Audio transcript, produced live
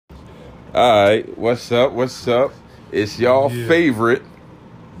All right, what's up? What's up? It's y'all favorite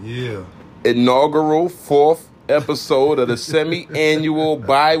inaugural 4th episode of the semi-annual,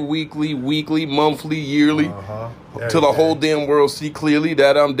 bi-weekly, weekly, monthly, yearly, till the whole damn world see clearly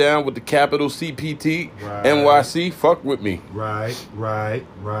that I'm down with the capital CPT, NYC. Fuck with me. Right.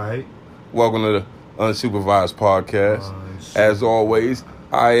 Welcome to the Unsupervised Podcast. As always,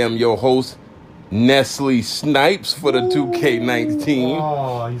 I am your host, Nestle Snipes for the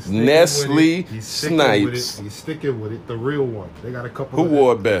 2K19. Nestle Snipes. He's sticking with it. The real one. They got a couple. Who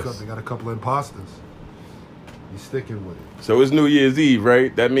wore it best? They got a couple of imposters. He's sticking with it. So it's New Year's Eve,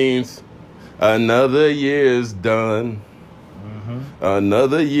 right? That means another year's done.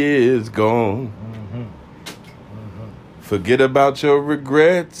 Another year's gone. Forget about your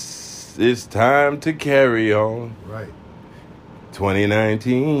regrets. It's time to carry on. Right.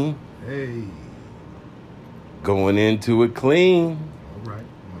 2019. Hey. Going into it clean. All right. I'm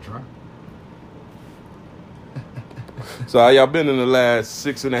going to try. So how y'all been in the last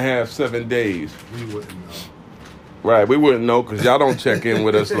 6.5, 7 days? We wouldn't know. Right, we wouldn't know because y'all don't check in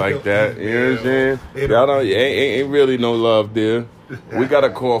with us like that. You know what I'm saying? Y'all don't, ain't really no love there. We got a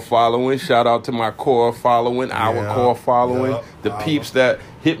core following. Shout out to my core following, our core following. The peeps that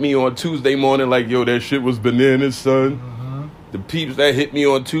hit me on Tuesday morning like, yo, that shit was bananas, son. The peeps that hit me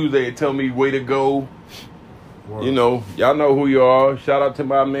on Tuesday and tell me, way to go. Word. You know, y'all know who you are. Shout out to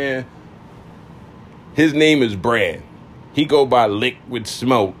my man. His name is Brad. He go by Liquid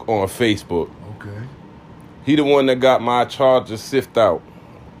Smoke on Facebook. Okay. He the one that got my Charger sift out.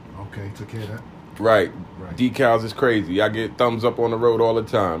 Okay, took care of that. Right. Decals is crazy. I get thumbs up on the road all the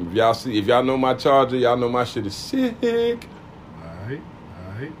time. If y'all know my Charger, y'all know my shit is sick. All right.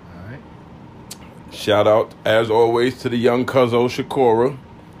 Shout out, as always, to the young Cuzzo Shakura.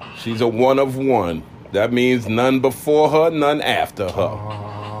 She's a one of one. That means none before her, none after her.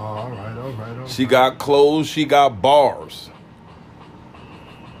 All right. She got clothes, she got bars.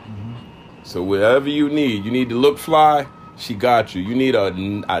 So whatever you need to look fly, she got you. You need a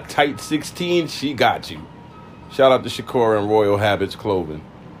tight 16, she got you. Shout out to Shakura and Royal Habits Clothing.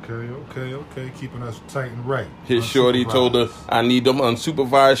 Okay. Keeping us tight and right. His shorty told her, I need them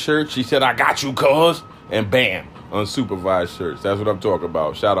unsupervised shirts. She said, I got you, cuz. And bam, unsupervised shirts. That's what I'm talking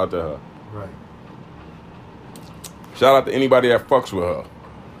about. Shout out to her. Right. Shout out to anybody that fucks with her.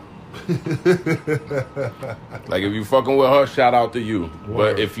 Like, if you fucking with her, shout out to you.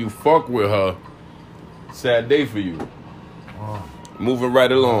 Word. But if you fuck with her, sad day for you. Moving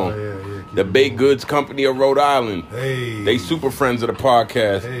right along. Yeah. The Baked Goods Company of Rhode Island. Hey. They super friends of the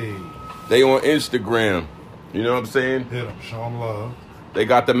podcast. Hey. They on Instagram. You know what I'm saying? Hit them. Show them love. They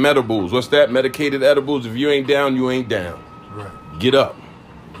got the Medibles. What's that? Medicated edibles. If you ain't down, you ain't down. Right. Get up.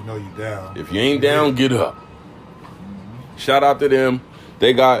 You know you down. If you ain't down, get up. Shout out to them.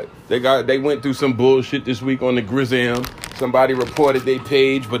 They went through some bullshit this week on the Grizzam. Somebody reported they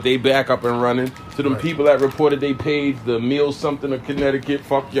page, but they back up and running. To them people that reported they page, the Meal Something of Connecticut,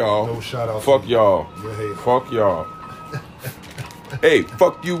 fuck y'all. No shout out. Fuck y'all. Fuck y'all. Hey,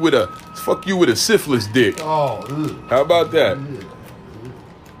 fuck you with a syphilis dick. Oh, how about that?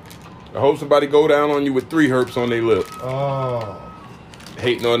 I hope somebody go down on you with 3 herps on their lip. Oh.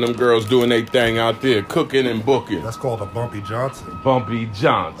 Hating on them girls doing their thing out there, cooking and booking. That's called a Bumpy Johnson. Bumpy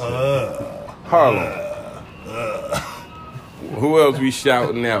Johnson. Harlem. Who else we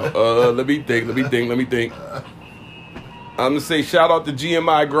shouting out? Let me think. I'm going to say shout out to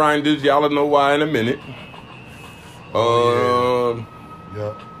GMI Grinders. Y'all will know why in a minute.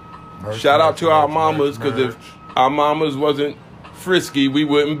 Shout out to our mamas, because if our mamas wasn't frisky, we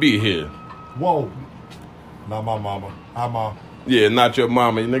wouldn't be here. Whoa. Not my mama. Hi, Mom. Yeah, not your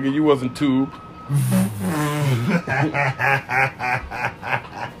mama. Nigga, you wasn't tube.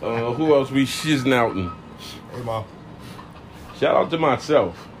 Who else we shizzing outin'? Hey, Mom. Shout out to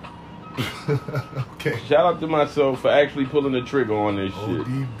myself. Okay. Shout out to myself for actually pulling the trigger on this shit.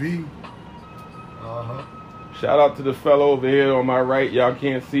 ODB. Shout out to the fellow over here on my right. Y'all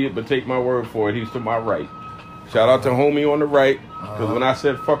can't see it, but take my word for it. He's to my right. Shout out to homie on the right. Because when I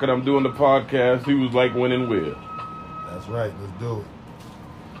said, fuck it, I'm doing the podcast, he was like, when and where. That's right. Let's do it.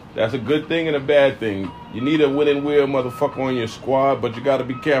 That's a good thing and a bad thing. You need a win and wear motherfucker on your squad, but you got to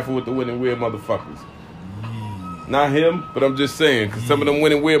be careful with the win and wear motherfuckers. Not him, but I'm just saying, because some of them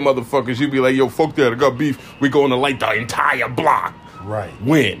win and wear motherfuckers, you be like, yo, fuck that, I got beef. We going to light the entire block. Right.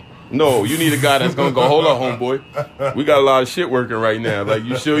 Win. No, you need a guy that's going to go, hold up, homeboy. We got a lot of shit working right now. Like,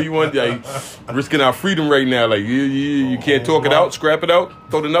 you sure you want, like, risking our freedom right now? Like, you can't talk it out, scrap it out,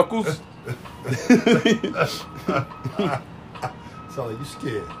 throw the knuckles? Sound like you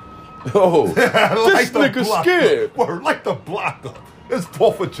scared. Oh, Like this nigga scared. Word, like the block up. It's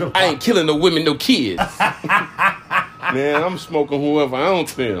 4th of July. I ain't killing no women, no kids. Man, I'm smoking whoever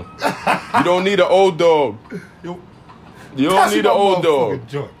ounce him. You don't need an old dog. You don't need an old dog.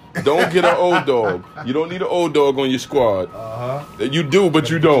 Don't get an old dog. You don't need an old dog on your squad. You do, but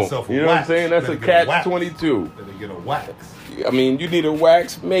you don't. You know what I'm saying? That's a catch-22. Better get a wax. I mean, you need a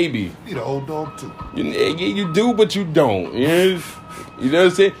wax, maybe. You need an old dog too. You do, but you don't. You know what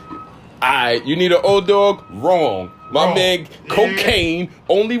I'm saying? Alright, you need an old dog? Wrong. My man, cocaine,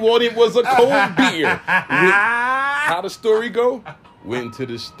 only wanted was a cold beer. How the story go? Went to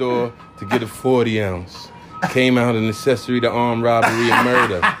the store to get a 40 ounce. Came out an accessory to armed robbery and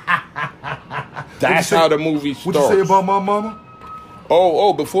murder. That's how the movie starts. What you say about my mama?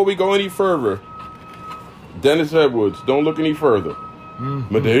 Oh, before we go any further, Dennis Edwards, don't look any further.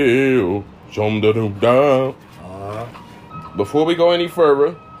 Madeo, before we go any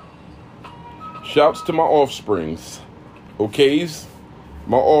further, shouts to my offsprings. Okays?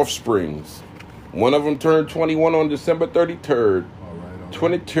 My offsprings. One of them turned 21 on December 33rd. All right.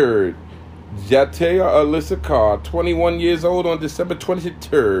 23rd. Jatea Alyssa Carr, 21 years old on December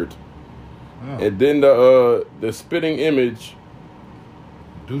 23rd. Oh. And then the spitting image.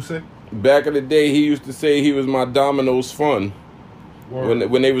 Duce? Back in the day, he used to say he was my Domino's fun.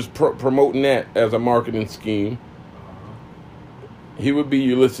 When they was promoting that as a marketing scheme. He would be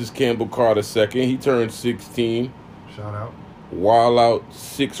Ulysses Campbell Carter II. He turned 16. Shout out. Wild out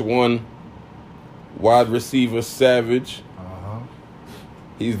 6'1", wide receiver savage.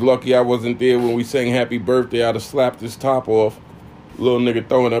 He's lucky I wasn't there when we sang Happy Birthday. I'd have slapped his top off. Little nigga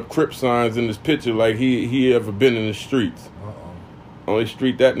throwing up Crip signs in his picture like he ever been in the streets. Only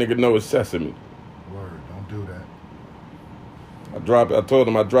street that nigga know is Sesame. Word, don't do that. I told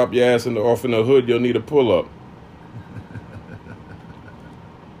him I drop your ass off in the hood, you'll need a pull up.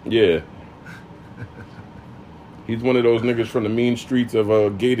 Yeah. He's one of those niggas from the mean streets of a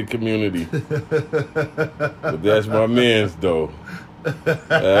gated community. But that's my man's though.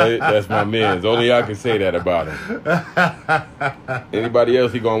 That's my man's. Only I can say that about him. Anybody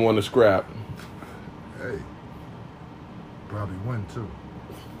else he gonna want to scrap? Hey. Probably win too.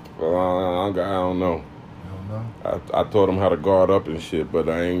 Well, I don't know. You don't know? I taught him how to guard up and shit, but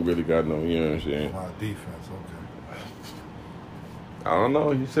I ain't really got no, you know what I'm saying? A lot of defense, okay. I don't know.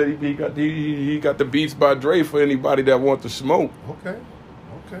 He said he got the Beats by Dre for anybody that want to smoke. Okay.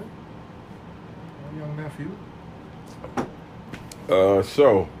 Young nephew.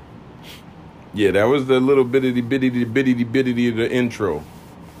 So, yeah, that was the little bitty of the intro.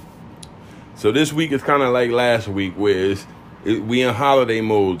 So this week is kind of like last week, where we in holiday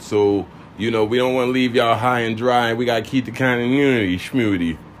mode. So, you know, we don't want to leave y'all high and dry, and we got to keep the continuity,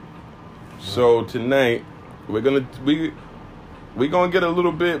 schmooty. So tonight, we're gonna get a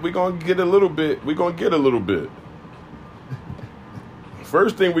little bit.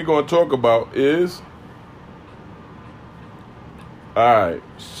 First thing we're gonna talk about is, alright,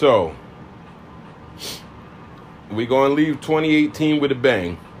 so we're gonna leave 2018 with a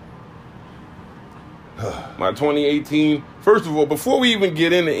bang. My 2018, first of all, before we even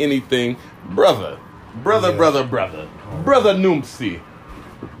get into anything, brother Noomsi.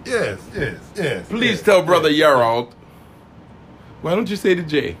 Yes. Please tell brother Yarald. Why don't you say the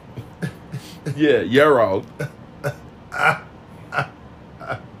J? Yeah, Yarald.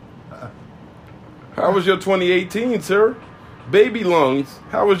 How was your 2018, sir? Baby lungs,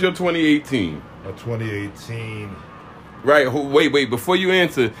 how was your 2018? 2018. Right, wait, before you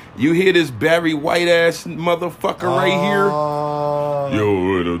answer, you hear this Barry White ass motherfucker right here?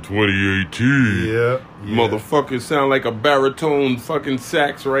 Yo, in 2018. Yeah. Motherfucker sound like a baritone fucking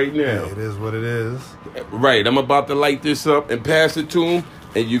sax right now. Yeah, it is what it is. Right, I'm about to light this up and pass it to him,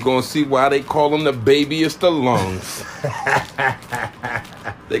 and you're gonna see why they call him the babyest of lungs.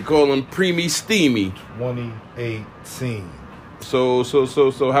 They call him preemie steamy. 2018. So,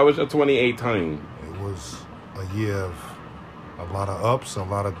 how was your 2018? It was a year of a lot of ups, a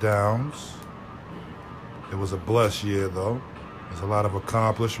lot of downs. It was a blessed year, though. There's a lot of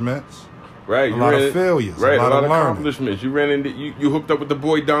accomplishments. Right. A lot of failures. Right, a lot of accomplishments. You ran into, you hooked up with the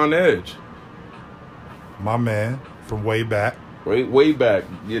boy Don Edge. My man from way back. Way back.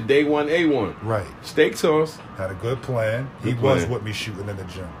 Your day one A1. Right. Steak sauce. Had a good plan. He plan. was with me shooting in the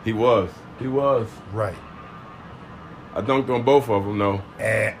gym. He was. Right. I dunked on both of them, though.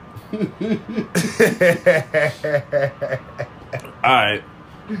 All right.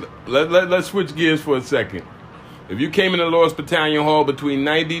 Let's switch gears for a second. If you came in the Lost Battalion Hall between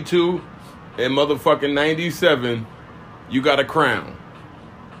 92 and motherfucking 97, you got a crown.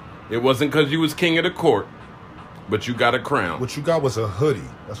 It wasn't because you was king of the court, but you got a crown. What you got was a hoodie.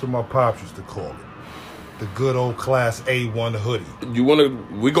 That's what my pops used to call it. the good old class A1 hoodie.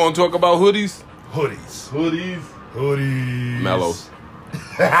 We gonna talk about hoodies? Hoodies. Mellows.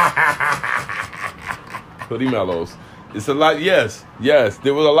 Hoodie mellows. It's a lot. Yes.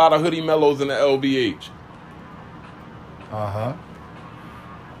 There was a lot of hoodie mellows in the LBH.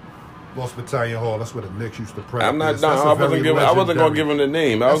 Lost Battalion Hall. That's where the Knicks used to practice. I'm not. I wasn't gonna give him the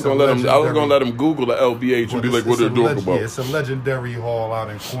name. I was gonna let him Google the LBH and be like, what they're talking about. Yeah, it's a legendary hall out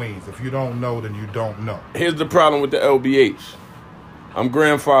in Queens. If you don't know, then you don't know. Here's the problem with the LBH. I'm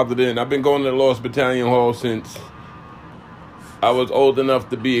grandfathered in. I've been going to the Lost Battalion Hall since I was old enough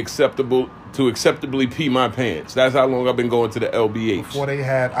to be acceptably pee my pants. That's how long I've been going to the LBH. Before they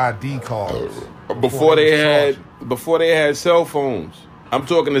had ID cards. Before they had cell phones. I'm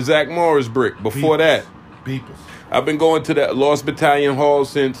talking to Zach Morris brick. Before that. Beepers. I've been going to the Lost Battalion Hall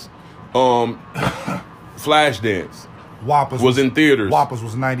since Flashdance. Whoppers was in theaters. Whoppers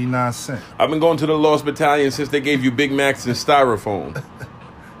was 99 cents. I've been going to the Lost Battalion since they gave you Big Macs and Styrofoam.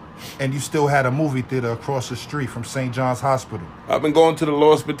 And you still had a movie theater across the street from St. John's Hospital. I've been going to the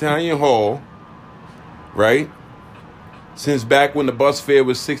Lost Battalion Hall, right, since back when the bus fare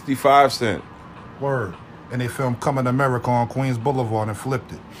was 65 cents. Word. And they filmed Coming to America on Queens Boulevard and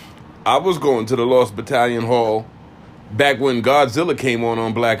flipped it. I was going to the Lost Battalion Hall back when Godzilla came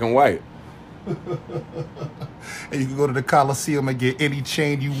on black and white. And you can go to the Coliseum and get any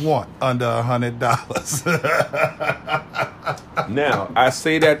chain you want under $100. Now, I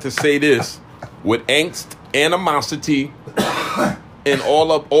say that to say this with angst, animosity, and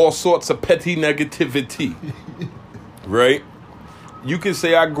all sorts of petty negativity. Right? You can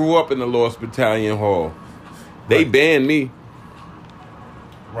say I grew up in the Lost Battalion Hall. They banned me.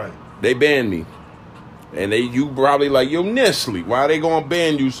 Right. They banned me. And you probably like, yo, Nestle, why they gonna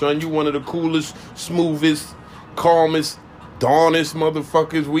ban you, son? You one of the coolest, smoothest, calmest, dawnest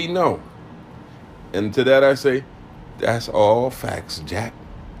motherfuckers we know. And to that I say, that's all facts, Jack.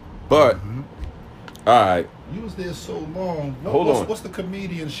 But, all right. You was there so long. Hold on. What's the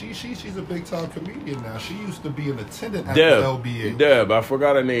comedian? She's a big time comedian now. She used to be an attendant at the LBA. Deb, I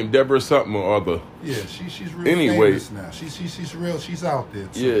forgot her name. Deborah something or other. Yeah, she's real famous now. She's real. She's out there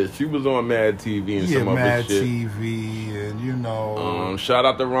too. Yeah, she was on Mad TV and some other shit. Mad TV and you know. Shout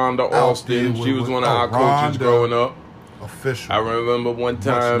out to Rhonda Austin. She was one of our coaches growing up. Official. I remember one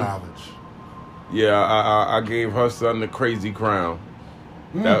time. Much knowledge. Yeah, I gave her son the crazy crown.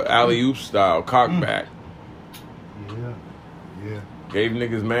 That alley-oop style, cockback. Yeah. Gave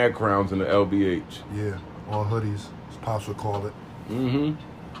niggas mad crowns in the LBH. Yeah, or hoodies, as Pops would call it.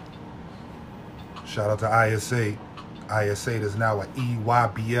 Shout out to ISA. ISA is now an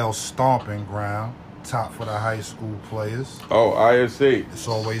EYBL stomping ground. Top for the high school players. Oh, ISA. It's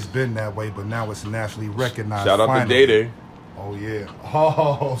always been that way, but now it's nationally recognized. Shout out to Day-Day. Oh, yeah.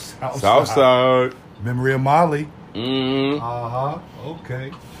 Oh, Southside. Memory of Molly.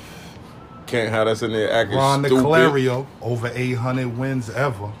 Okay. Can't have us in there acting Ron stupid. Nicolario, over 800 wins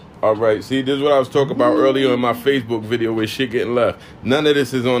ever. All right, see, this is what I was talking about earlier in my Facebook video with shit getting left. None of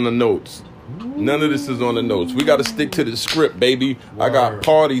this is on the notes. None of this is on the notes. We got to stick to the script, baby. Word. I got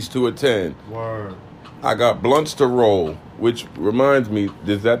parties to attend. Word. I got blunts to roll, which reminds me,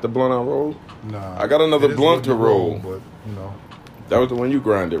 is that the blunt I rolled? Nah. I got another blunt to roll. But, you know. That was the one you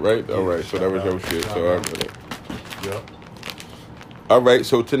grinded, right? Yeah, all right, so that was your shit. So I got it. Yep. All right,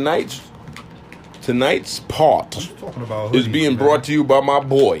 so tonight's part is being brought to you by my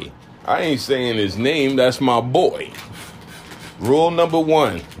boy. I ain't saying his name, that's my boy. Rule number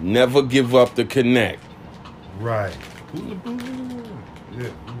 1, never give up the connect. Right. Who's the boo? Yeah,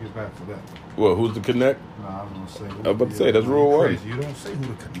 we'll get back to that. Well, who's the connect? Nah, I was going to say. I was about to say, that's rule 1. You don't say who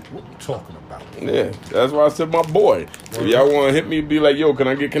the connect. What you talking about? Yeah, that's why I said my boy. If y'all want to hit me, be like, yo, can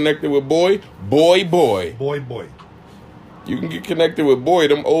I get connected with boy? Boy. Boy. You can get connected with boy.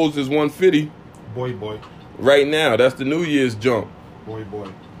 Them O's is 150. Boy. Right now, that's the New Year's jump. Boy.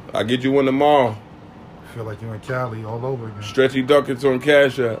 I'll get you one tomorrow. Feel like you're in Cali all over again. Stretchy Duckets on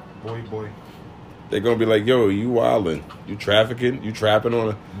Cash App. Boy. They're going to be like, yo, you wildin'. You trafficking? You trapping on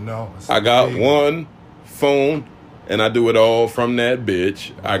a... No. I got one phone, and I do it all from that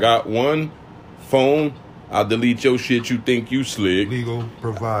bitch. I got one phone. I'll delete your shit you think you slick. Legal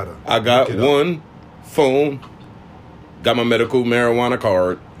provider. I got one phone. Got my medical marijuana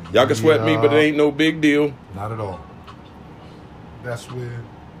card. Y'all can sweat me, but it ain't no big deal. Not at all. That's weird.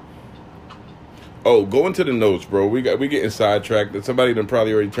 Oh, go into the notes, bro. We getting sidetracked. Somebody done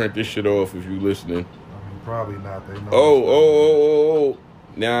probably already turned this shit off if you listening. I mean, probably not. They know. Oh.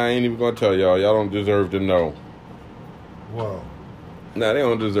 Nah, I ain't even gonna tell y'all. Y'all don't deserve to know. Well. Nah, they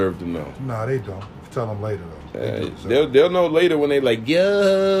don't deserve to know. Nah, they don't. tell them later though. They'll know later when they like,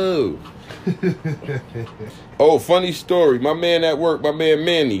 yo. Oh, funny story. My man at work, my man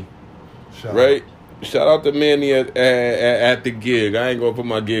Manny, right? Shout out to Manny at the gig. I ain't gonna put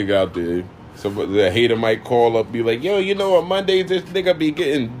my gig out there. So the hater might call up, be like, yo, you know, on Mondays this nigga be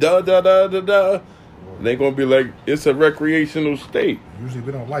getting da. And they gonna be like, it's a recreational state. Usually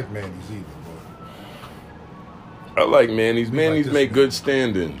we don't like Manny's either. But I like Manny's. Manny's make good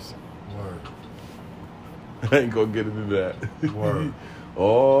standings. Word. I ain't gonna get into that. Word.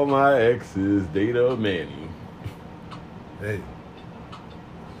 All my exes date a Manny. Hey.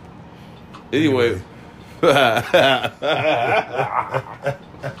 Anyway.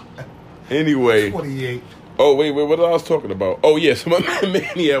 Anyway. 28. Oh, wait, what I was talking about? Oh, yes, my man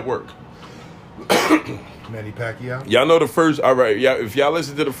Manny at work. Manny Pacquiao? Y'all know the first, all right, yeah, if y'all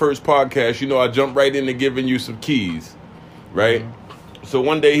listen to the first podcast, you know I jumped right into giving you some keys, right? Mm-hmm. So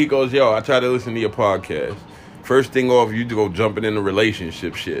one day he goes, yo, I try to listen to your podcast. First thing off, you go jumping into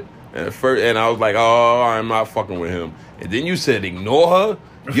relationship shit. And I was like, oh, I'm not fucking with him. And then you said, ignore her?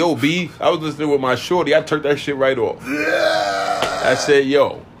 Yo, B, I was listening with my shorty. I turned that shit right off. I said,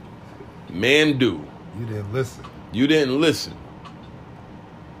 yo, man do. You didn't listen. You didn't listen.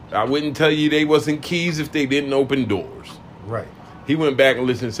 I wouldn't tell you they wasn't keys if they didn't open doors. Right. He went back and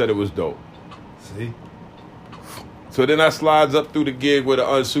listened and said it was dope. See? So then I slides up through the gig with an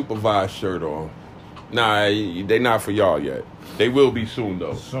unsupervised shirt on. Nah, they not for y'all yet. They will be soon,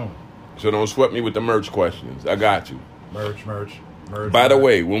 though. Soon. So don't sweat me with the merch questions. I got you. Merch. By the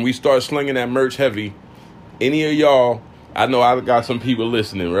way, when we start slinging that merch heavy, any of y'all, I know I got some people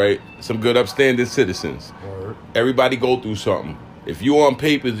listening, right? Some good upstanding citizens. Word. Everybody go through something. If you on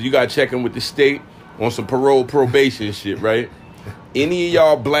papers, you got to check in with the state on some parole probation shit, right? Any of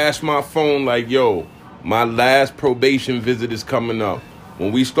y'all blast my phone like, yo, my last probation visit is coming up.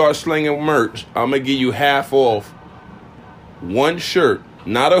 When we start slinging merch, I'm going to give you half off one shirt,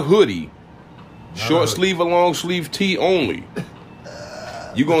 not a hoodie, short sleeve or long sleeve tee only.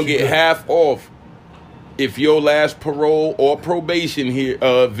 You're going to get half off if your last parole or probation here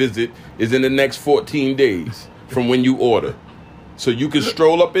visit is in the next 14 days from when you order. So you can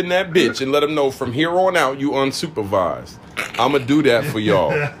stroll up in that bitch and let them know from here on out you unsupervised. I'm going to do that for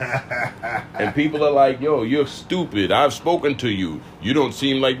y'all. And people are like, yo, you're stupid. I've spoken to you. You don't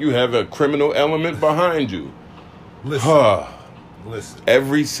seem like you have a criminal element behind you. Listen.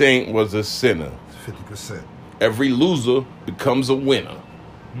 Every saint was a sinner. 50%. Every loser becomes a winner.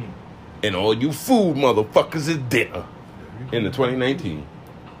 And all you fool motherfuckers is dinner. In the 2019.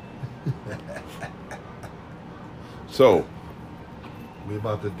 So, we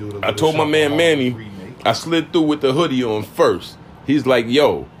about to do the I told my man Manny, I slid through with the hoodie on first. He's like,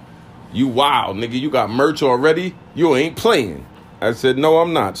 yo, you wild, nigga. You got merch already? You ain't playing. I said, no,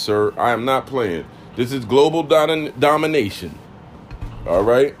 I'm not, sir. I am not playing. This is global domination. All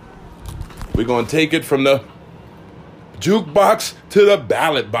right? We're going to take it from the jukebox to the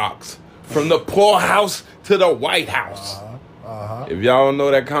ballot box. From the poorhouse to the White House. If y'all don't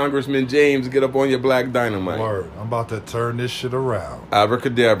know that Congressman James, get up on your black dynamite. Word. I'm about to turn this shit around.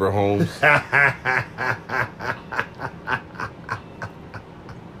 Abracadabra, Holmes.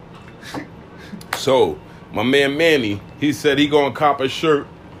 So, my man Manny, he said he gonna cop a shirt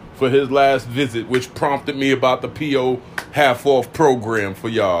for his last visit, which prompted me about the PO half-off program for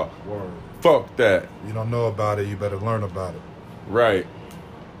y'all. Word. Fuck that. You don't know about it, you better learn about it. Right.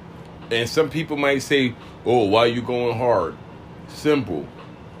 And some people might say, oh, why you going hard? Simple.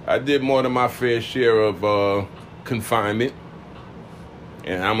 I did more than my fair share of confinement.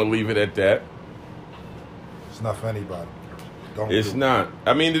 And I'm going to leave it at that. It's not for anybody. It's not.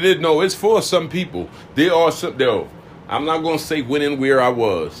 I mean, it is. No, it's for some people. There are some, though. I'm not going to say when and where I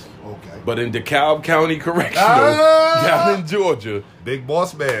was. Okay. But in DeKalb County Correctional, down in Georgia. Big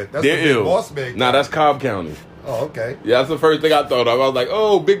Boss Man. That's they're the Big ill. Boss Man. Nah, that's Cobb County. Oh, okay. Yeah, that's the first thing I thought of. I was like,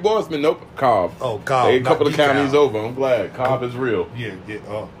 oh, Big Boss Man. Nope, Cobb. Oh, Cobb. They a couple of counties over. I'm glad. Cobb is real. Yeah.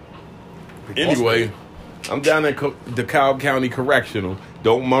 Anyway, I'm down in DeKalb County Correctional.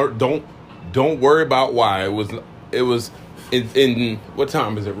 Don't worry about why. It was in what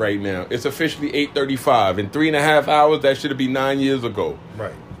time is it right now? It's officially 8:35. In 3.5 hours, that should be 9 years ago.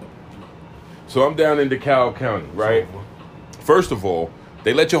 Right. So I'm down in DeKalb County, right? First of all,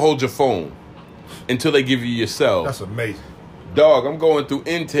 they let you hold your phone until they give you your cell. That's amazing. Dog, I'm going through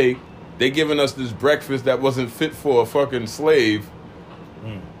intake. They giving us this breakfast that wasn't fit for a fucking slave.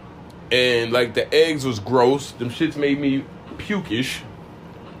 And like the eggs was gross. Them shits made me pukish.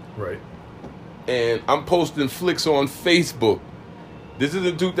 Right. And I'm posting flicks on Facebook This is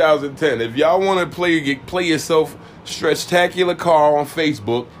in 2010. If y'all want to play yourself Stretchtacular Car on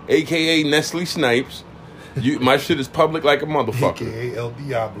Facebook, a.k.a. Nestle Snipes, my shit is public like a motherfucker. A.k.a. El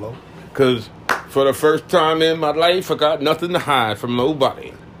Diablo. Because for the first time in my life, I got nothing to hide from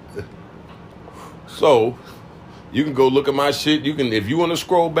nobody. So, you can go look at my shit. If you want to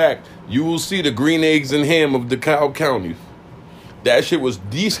scroll back, you will see the green eggs and ham of DeKalb County. That shit was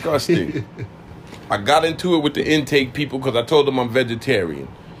disgusting. I got into it with the intake people because I told them I'm vegetarian.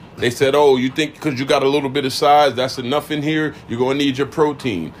 They said, oh, you think because you got a little bit of size, that's enough in here? You're going to need your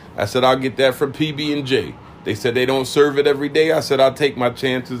protein. I said, I'll get that from PB&J. They said they don't serve it every day. I said, I'll take my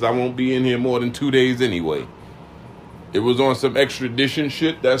chances. I won't be in here more than 2 days anyway. It was on some extradition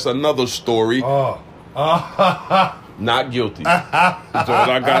shit. That's another story. Not guilty. That's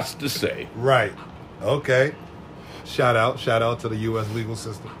all I got to say. Right. Okay. Shout out to the U.S. legal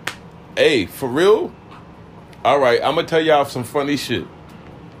system. Hey, for real? All right, I'm going to tell y'all some funny shit.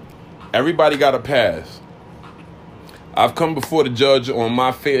 Everybody got a pass. I've come before the judge on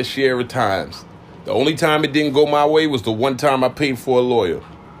my fair share of times. The only time it didn't go my way was the one time I paid for a lawyer.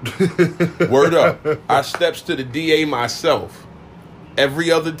 Word up. I steps to the DA myself.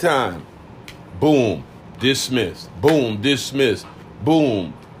 Every other time. Boom. Dismissed. Boom. Dismissed.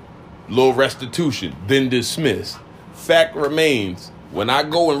 Boom. Little restitution. Then dismissed. Fact remains, when I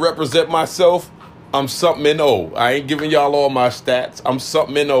go and represent myself, I'm something in O. I ain't giving y'all all my stats. I'm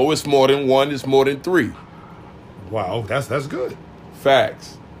something in O. It's more than 1. It's more than 3. Wow, that's good.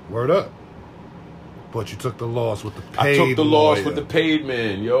 Facts. Word up. But you took the loss with the paid I took the lawyer. loss with the paid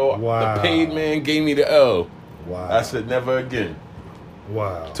man, yo. Wow. The paid man gave me the L. Wow. I said never again.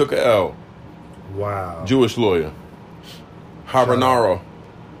 Wow. Took a L. Wow. Jewish lawyer. Habanaro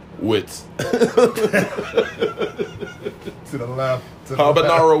Witz. To the left.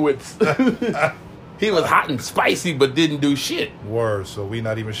 Habanaro Witz. He was hot and spicy, but didn't do shit. Word. So we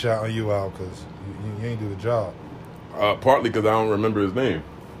not even shouting you out because you ain't do the job. Partly because I don't remember his name.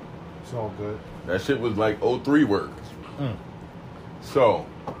 It's all good. That shit was like 03 work. So,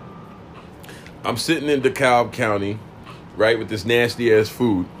 I'm sitting in DeKalb County, right, with this nasty ass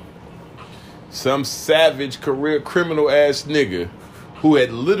food. Some savage career criminal ass nigga who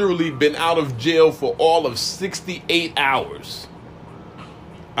had literally been out of jail for all of 68 hours.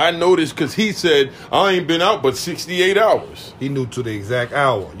 I noticed because he said, I ain't been out but 68 hours. He knew to the exact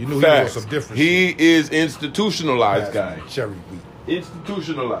hour. You knew Facts. he was some different He shit. is institutionalized guy. Cherry wheat.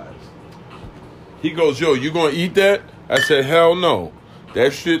 Institutionalized. He goes, yo, you gonna eat that? I said, hell no.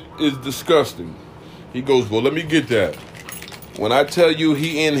 That shit is disgusting. He goes, well, let me get that. When I tell you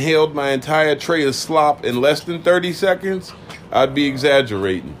he inhaled my entire tray of slop in less than 30 seconds, I'd be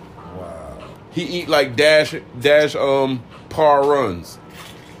exaggerating. Wow. He eat like dash par runs.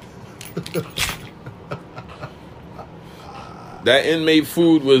 That inmate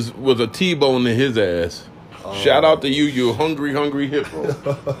food was a T-bone to his ass. Shout out to you hungry hippo.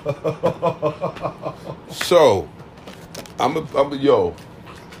 So, I'm a yo.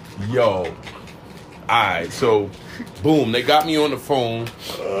 Alright, so, boom, they got me on the phone.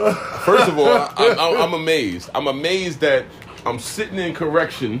 First of all, I'm amazed. I'm amazed that I'm sitting in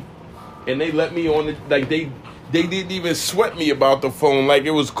correction and they let me on it, like they didn't even sweat me about the phone, like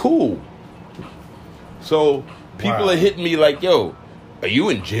it was cool. So, people are hitting me like, yo, are you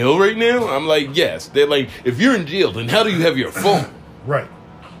in jail right now? I'm like, yes. They're like, if you're in jail, then how do you have your phone? Right.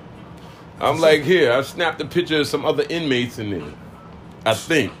 I'm like, here, I snapped a picture of some other inmates in there, I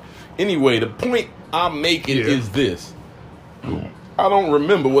think. Anyway, the point I'm making is this. I don't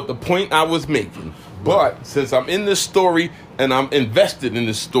remember what the point I was making. But since I'm in this story and I'm invested in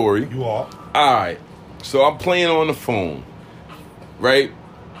this story. You are. All right. So I'm playing on the phone, right?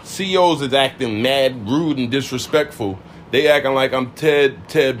 CEOs is acting mad, rude, and disrespectful. They acting like I'm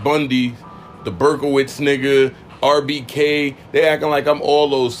Ted Bundy, the Berkowitz nigga, RBK. They acting like I'm all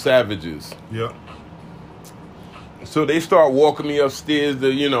those savages. Yeah. So they start walking me upstairs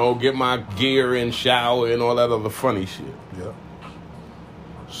to, get my gear and shower and all that other funny shit. Yeah.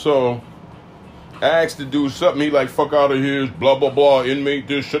 So I asked to do something. He like, fuck out of here, blah, blah, blah, inmate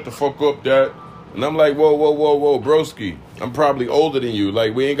this, shut the fuck up, that. And I'm like, whoa, broski. I'm probably older than you.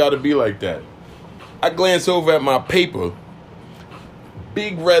 Like, we ain't got to be like that. I glance over at my paper.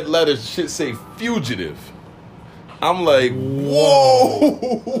 Big red letters, shit say fugitive. I'm like, whoa,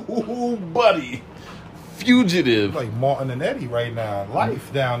 buddy. Fugitive. Like Martin and Eddie right now.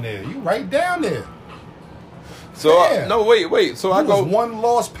 Life down there. You right down there. So, wait. So I go. One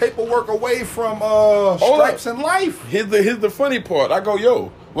lost paperwork away from stripes in life. Here's the funny part. I go,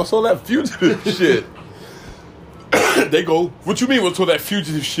 yo, what's all that fugitive shit? They go, what you mean what's all that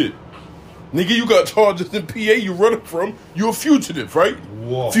fugitive shit? Nigga, you got charges in PA you running from. You a fugitive, right?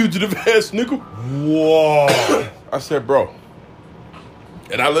 Whoa. Fugitive ass nigga. Whoa. I said, bro.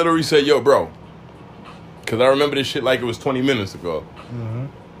 And I literally said, yo, bro. Because I remember this shit like it was 20 minutes ago. Mm-hmm.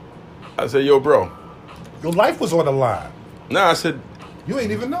 I said, yo, bro. Your life was on the line. Nah, I said. You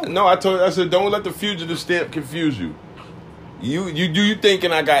ain't even know. No, I said, don't let the fugitive stamp confuse you. You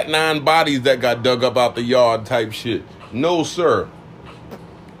thinking I got 9 bodies that got dug up out the yard type shit. No, sir.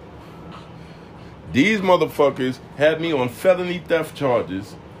 These motherfuckers had me on felony theft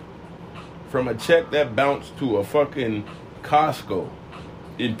charges from a check that bounced to a fucking Costco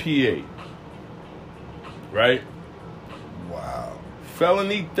in PA. Right? Wow.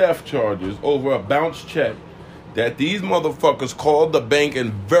 Felony theft charges over a bounced check that these motherfuckers called the bank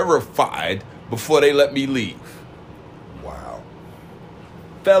and verified before they let me leave. Wow.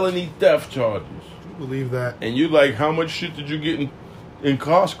 Felony theft charges. You believe that? And you like, how much shit did you get in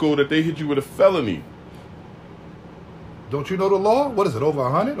Costco that they hit you with a felony? Don't you know the law? What is it, over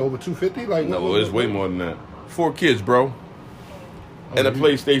 100? Over 250? Like, no, it's way more than that. 4 kids, bro. And a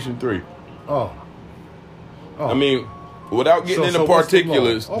PlayStation 3. Oh. I mean, without getting into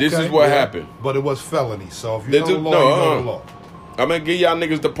particulars, this is what happened. But it was felony, so if you know the law, you know the law. I'm going to give y'all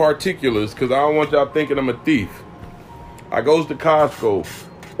niggas the particulars because I don't want y'all thinking I'm a thief. I goes to Costco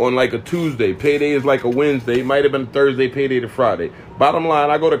on like a Tuesday. Payday is like a Wednesday. It might have been Thursday, payday to Friday. Bottom line,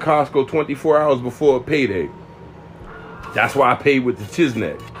 I go to Costco 24 hours before payday. That's why I paid with the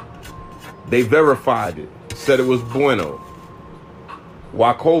Chisnet. They verified it. Said it was bueno.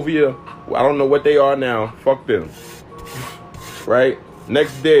 Wachovia, I don't know what they are now. Fuck them. Right?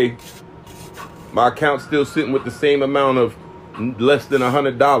 Next day, my account's still sitting with the same amount of less than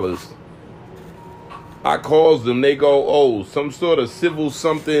 $100. I calls them. They go, oh, some sort of civil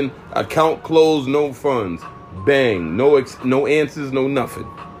something. Account closed, no funds. Bang. No answers, no nothing.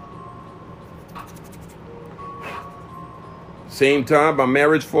 Same time, my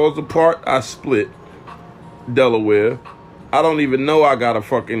marriage falls apart. I split. Delaware. I don't even know I got a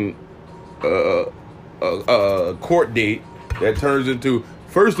fucking court date that turns into.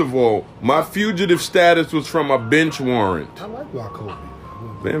 First of all, my fugitive status was from a bench warrant. I like Wachovia.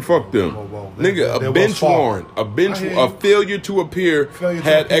 Man, fuck them. Nigga, a bench warrant. A failure to appear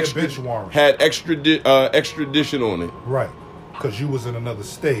had extradition on it. Right. Because you was in another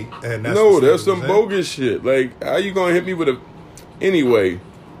state and that's that's some bogus shit. Like, how you gonna hit me with a... Anyway,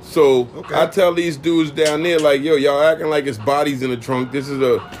 so I tell these dudes down there, like, yo, y'all acting like it's bodies in the trunk. This is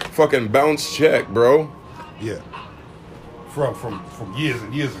a fucking bounce check, bro. Yeah. From years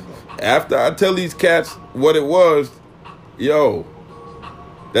and years ago. After I tell these cats what it was, yo,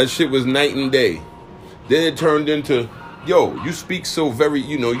 that shit was night and day. Then it turned into, yo, you speak so very,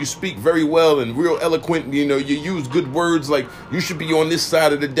 you speak very well and real eloquent. You use good words like you should be on this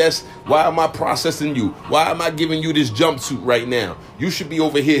side of the desk. Why am I processing you? Why am I giving you this jumpsuit right now? You should be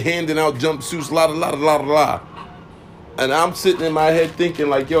over here handing out jumpsuits, la. And I'm sitting in my head thinking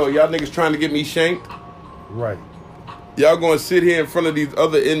like, yo, y'all niggas trying to get me shanked? Right. Y'all gonna sit here in front of these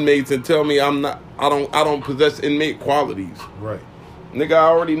other inmates and tell me I don't possess inmate qualities. Right. Nigga, I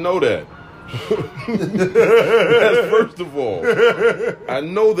already know that. That's first of all. I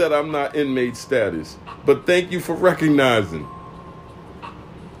know that I'm not inmate status, but thank you for recognizing.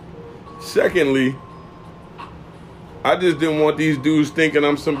 Secondly, I just didn't want these dudes thinking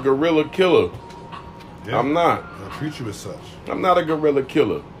I'm some gorilla killer. Yeah, I'm not. I'll treat you as such. I'm not a gorilla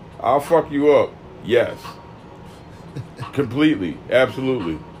killer. I'll fuck you up. Yes. Completely.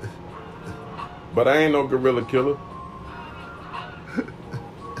 Absolutely. But I ain't no gorilla killer.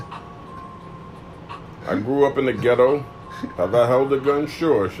 I grew up in the ghetto. Have I held a gun?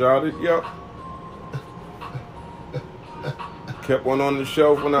 Sure. Shot it? Yep. Kept one on the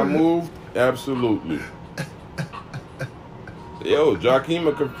shelf when I moved? Absolutely. Yo, Joaquin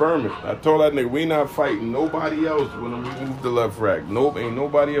confirm it. I told that nigga, we not fighting nobody else when we move the left rack. Nope, ain't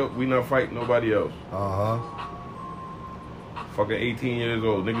nobody else. We not fighting nobody else. Uh-huh. Fucking 18 years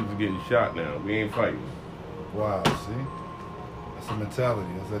old. Niggas is getting shot now. We ain't fighting. Wow, see? That's the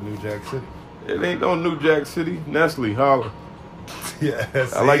mentality. That's that New Jack City. It ain't no New Jack City. Nestle, holla.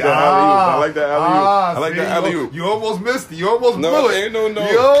 Yes. I like that alley-oop. I like that alley-oop. I like that alley-oop. You almost missed it. You almost blew it. Ain't no.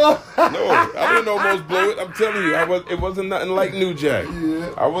 No, I didn't almost blow it. I'm telling you, it wasn't nothing like New Jack.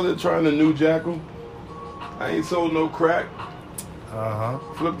 Yeah. I wasn't trying to New Jack 'em. I ain't sold no crack. Uh-huh.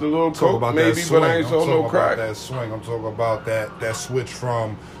 Flipped a little coke maybe, but I ain't sold no crack. That swing. I'm talking about that switch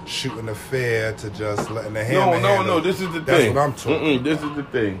from shooting the fair to just letting the hammer. No. This is the thing. That's what I'm talking. This is the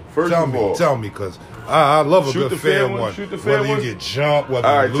thing. First of all, tell me, because I love a good fair one. Shoot the fair one. Whether you get jumped,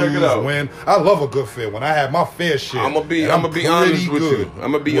 whether you lose, win. I love a good fair one. I have my fair share. I'm gonna be honest with you.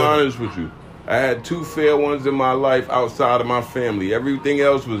 I'm gonna be honest with you. I had 2 fair ones in my life outside of my family. Everything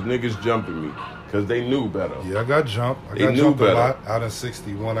else was niggas jumping me because they knew better. Yeah, I got jumped. I They got knew jumped better. a lot. Out in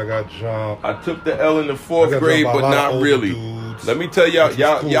 61, I got jumped. I took the L in the 4th got grade, jumped by but a lot of not older really. dudes, Let me tell y'all, which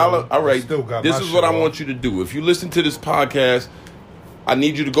was cool. y'all are, all I right, still got this my is what shit I on. want you to do. If you listen to this podcast, I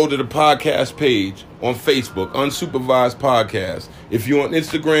need you to go to the podcast page on Facebook, Unsupervised Podcast. If you're on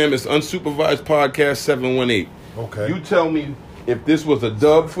Instagram, it's Unsupervised Podcast 718. Okay. You tell me if this was a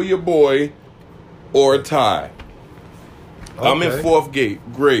dub for your boy or a tie. I'm in Okay. 4th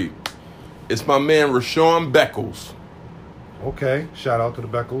grade. It's my man Rashawn Beckles. Okay. Shout out to the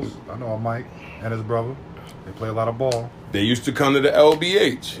Beckles. I know Mike and his brother. They play a lot of ball. They used to come to the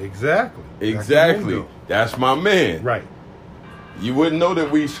LBH. Exactly. Exactly. That's my man. Right. You wouldn't know that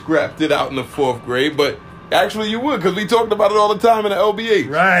we scrapped it out in the 4th grade, but actually you would, because we talked about it all the time in the LBH.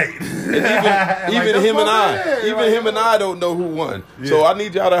 Right. And even him and I don't know who won. Yeah. So I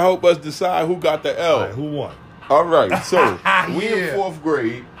need y'all to help us decide who got the L. All right, who won? All right, so we in Yeah. 4th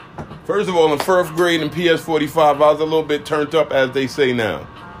grade. First of all, in 1st grade in PS45, I was a little bit turned up, as they say now.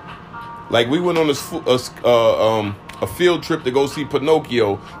 Like, we went on a field trip to go see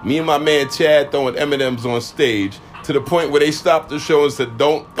Pinocchio. Me and my man Chad throwing M&Ms on stage to the point where they stopped the show and said,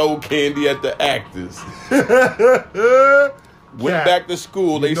 "Don't throw candy at the actors." Went Cat, back to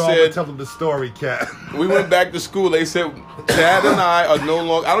school. They I'm gonna said, tell them the story, Cat. we went back to school. They said, Chad and I are no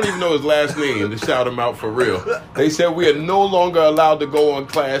longer, I don't even know his last name to shout him out for real. They said we are no longer allowed to go on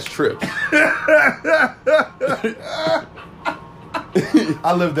class trips.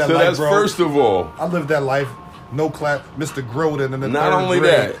 I lived that So life, that's bro. first of all. I lived that life. No class. Mr. Groden in the Not 3rd only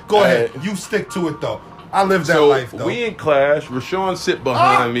grade. that, Go ahead. You stick to it, though. I lived that So life, though. we in class. Rashawn sit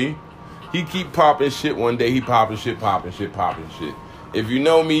behind me. He keep popping shit. One day he popping shit. If you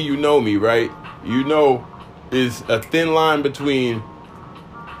know me, right? You know, is a thin line between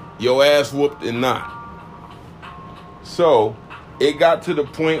your ass whooped and not. So it got to the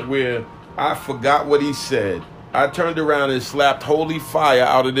point where I forgot what he said. I turned around and slapped holy fire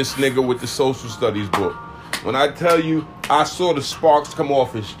out of this nigga with the social studies book. When I tell you, I saw the sparks come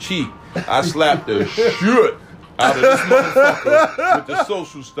off his cheek. I slapped the shit out of this motherfucker with the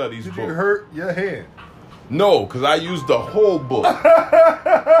social studies Did book. you hurt your hand? No, because I used the whole book.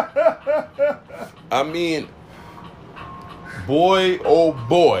 I mean, boy, oh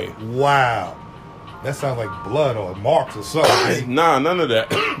boy. Wow. That sounds like blood or marks or something. Nah, none of that.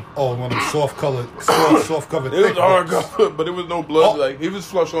 Oh, one of them soft covered It was thick hard, books. but it was no blood. Oh. Like, he was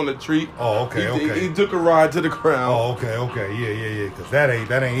flush on the treat. Oh, okay, okay. He took a ride to the ground. Oh, okay. Yeah. Because that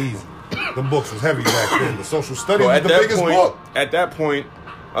ain't easy. Them books was heavy back then. The social studies So was at the that biggest point, book. at that point,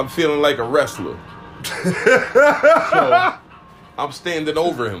 I'm feeling like a wrestler. So I'm standing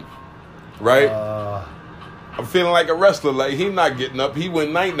over him, right? I'm feeling like a wrestler. Like, he not getting up. He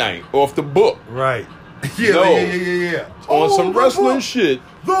went night off the book. Right. Yeah, No. yeah. On some the wrestling book. shit,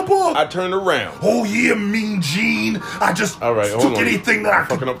 The book. I turned around. Oh yeah, Mean Gene. I just All right, hold took on. anything that I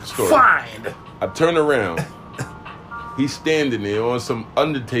Fucking could up the story. find. I turn around. He's standing there on some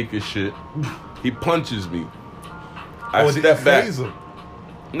Undertaker shit. He punches me. I Did it step back. phase him?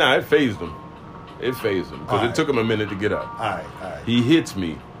 Nah, it phased him. Because Alright. it took him a minute to get up. All right. He hits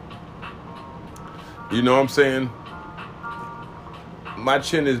me. You know what I'm saying? My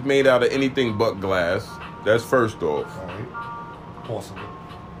chin is made out of anything but glass. That's first off. All right. Porcelain.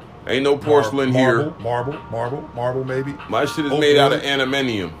 Ain't no porcelain here. Marble, maybe. My shit is Oak made out wood. of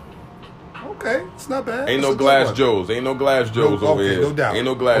aluminium. Okay, it's not bad. Ain't That's no a good glass one. Joes. Ain't no glass Joes over here. No doubt. Ain't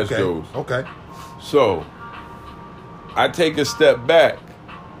no glass okay. Joes. Okay. So, I take a step back,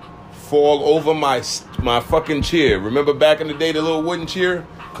 fall over my fucking chair. Remember back in the day, the little wooden chair?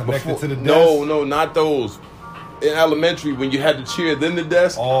 Connected to the desk? No, not those. In elementary, when you had the chair, then the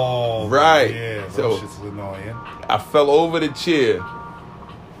desk. Oh, Right. Yeah, So- those shit's annoying. I fell over the chair.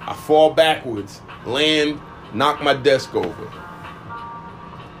 I fall backwards, land, knock my desk over.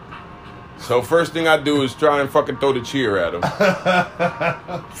 So first thing I do is try and fucking throw the chair at him.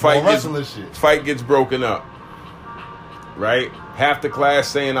 More wrestling shit. Fight gets broken up. Right? Half the class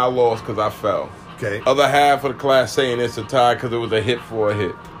saying I lost because I fell. Okay. Other half of the class saying it's a tie because it was a hit for a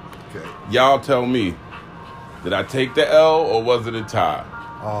hit. Okay. Y'all tell me, did I take the L or was it a tie?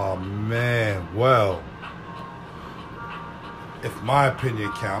 Oh man. Well, if my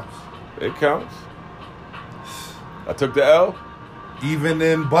opinion counts, It counts. I took the L. even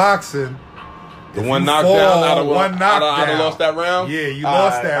in boxing, The if one you knockdown. fall, I'd have one knockdown. lost that round. Yeah, you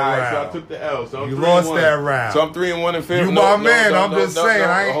lost that all right, round. So I took the L. So I'm You 3-1. lost that round. So I'm 3-1 in favor. You my man. I'm just saying.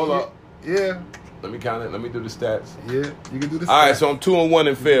 I ain't, hold up. Yeah. Let me count it. Let me do the stats. Yeah. You can do this. All right, so I'm 2-1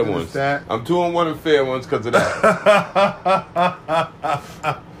 in fair do the ones. stat. I'm 2-1 in fair ones because of that.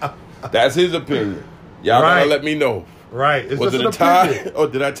 That's his opinion. Y'all Right. gotta let me know. Right. It's Was just it a an tie opinion. or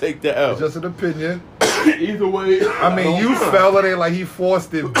did I take the L? It's just an opinion. Either way. I mean, you fell at it like he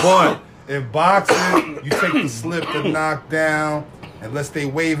forced it, but in boxing, you take the slip to knock down, unless they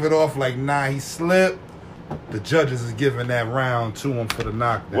wave it off like, nah, he slipped. The judges is giving that round to him for the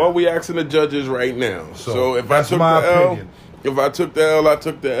knockdown. Well, we asking the judges right now. So if I that's took my the L, opinion. if I took the L, I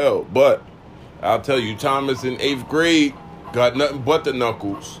took the L. But I'll tell you, Thomas in 8th grade got nothing but the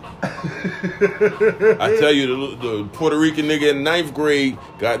knuckles. I tell you, the Puerto Rican nigga in 9th grade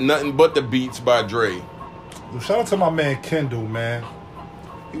got nothing but the beats by Dre. Shout out to my man Kendall, man.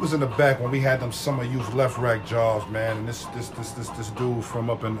 He was in the back when we had them summer youth left rack jobs, man. And this dude from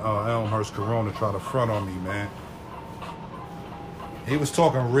up in Elmhurst, Corona, tried to front on me, man. He was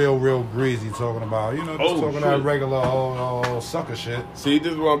talking real greasy, talking about, you know, just talking that regular sucker shit. See,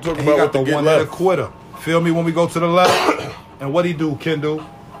 this is what I'm talking And he about got with the the one get that left. a quitter. Feel me when we go to the left? And what he do, Kendall?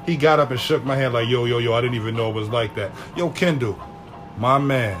 He got up and shook my hand like, yo, I didn't even know it was like that. Yo, Kendall, my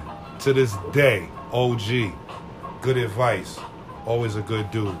man, to this day, OG, good advice, always a good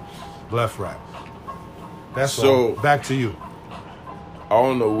dude, left rap. That's So- all. Back to you. I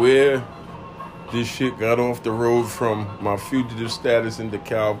don't know where this shit got off the road from my fugitive status in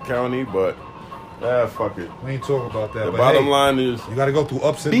DeKalb County, but fuck it. We ain't talking about that. The but bottom hey, line is, you got to go through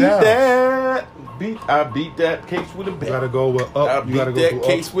ups and beat downs. that. I beat that case with a You got to bat. go with I up. You got to beat go that through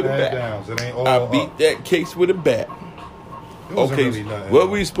case ups with a and bat. downs. It ain't all I up. beat that case with a bat. It wasn't Okay, really nothing. what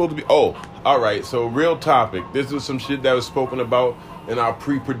we supposed to be? Oh, all right. So, real topic. This was some shit that was spoken about in our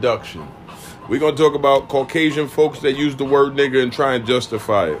pre-production. We're gonna talk about Caucasian folks that use the word nigga and try and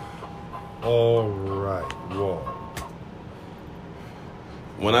justify it. All right. Whoa.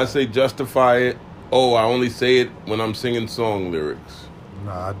 When I say justify it, I only say it when I'm singing song lyrics.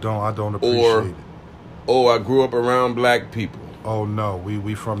 Nah, I don't appreciate Or- it. I grew up around black people. Oh no,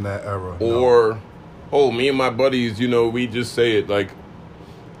 we from that era. No. Or, me and my buddies, you know, we just say it like,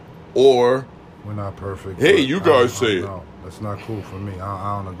 or, We're not perfect. Hey, but you I guys don't say it. know. That's not cool for me.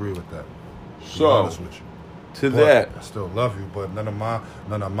 I don't agree with that. To be so, honest with you. to But that, I still love you, but none of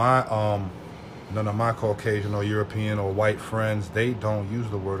my Caucasian or European or white friends, they don't use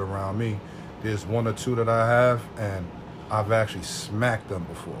the word around me. There's one or two that I have, and I've actually smacked them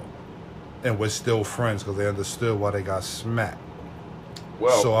before, and we're still friends because they understood why they got smacked.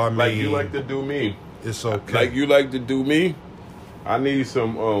 well, so I like you mean- like to do me. It's okay. Like you like to do me, I need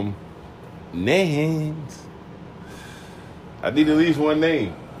some names. I need at least one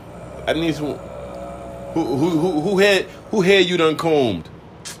name. I need some. Who hair you done combed?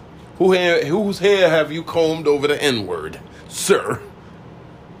 Whose hair have you combed over the N-word, sir?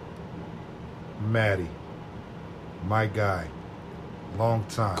 Maddie, my guy, long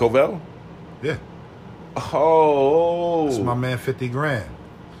time. Covell? Yeah, Oh, it's my man, 50 grand.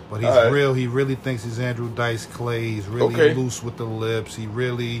 But he's All right. real. He really thinks he's Andrew Dice Clay. He's really Okay. loose with the lips. He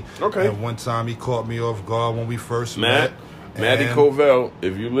really. Okay. And one time he caught me off guard when we first Matt, met. Maddie and Covell.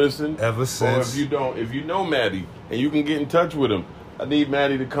 If you listen, Ever or since if you don't, if you know Maddie and you can get in touch with him, I need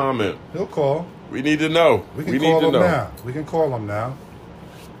Maddie to comment. he'll call. We need to know. We can need call to him know. now. We can call him now.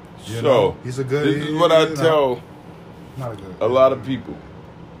 You So know, he's a good. this is what I tell Not a good. a lot of people.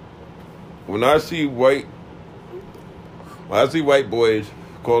 When I see white boys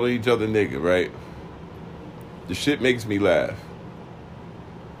calling each other nigga, right? The shit makes me laugh.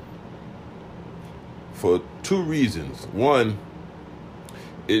 For two reasons. One,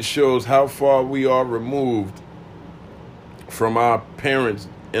 it shows how far we are removed from our parents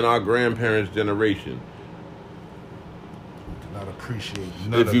and our grandparents' generation. Did not appreciate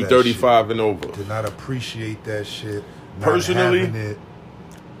none If of you that 35 and over. shit. Did not appreciate that shit. Not Personally, having it.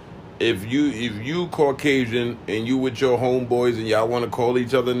 If you Caucasian and you with your homeboys and y'all want to call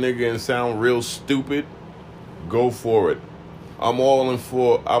each other nigga and sound real stupid, go for it. I'm all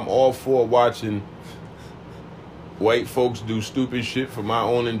for watching white folks do stupid shit for my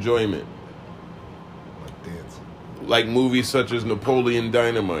own enjoyment. Like dancing. Like movies such as Napoleon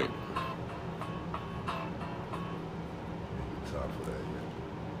Dynamite. Time for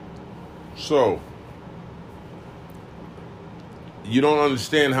that. So, you don't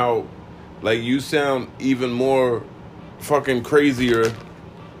understand how, like, you sound even more fucking crazier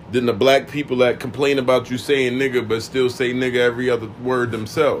than the black people that complain about you saying nigga but still say nigga every other word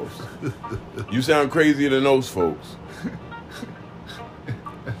themselves. You sound crazier than those folks.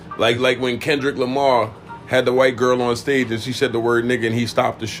 Like when Kendrick Lamar had the white girl on stage and she said the word nigga and he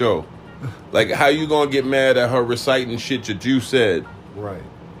stopped the show. Like, how you gonna get mad at her reciting shit that you said? Right.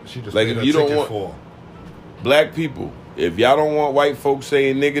 She just Like, paid if her you don't ticket want- for. Black people, if y'all don't want white folks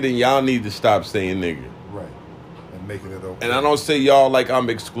saying nigga, then y'all need to stop saying nigga. Right. And making it okay. And I don't say y'all like I'm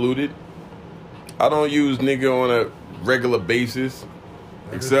excluded. I don't use nigga on a regular basis,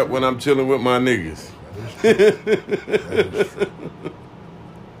 except when I'm chilling with my niggas.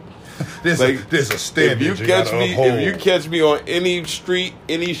 That is true. There's a standard if you catch me on any street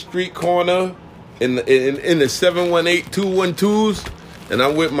corner in the 718-212s, and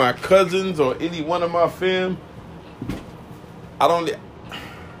I'm with my cousins or any one of my fam, I don't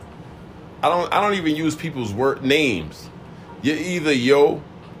even use people's names. You're either yo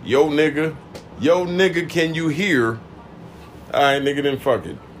nigga, can you hear? All right, nigga, then fuck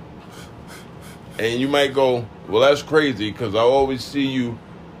it. And you might go, well, that's crazy because I always see you.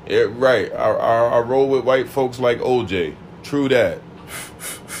 Yeah, right. I roll with white folks like OJ. True that.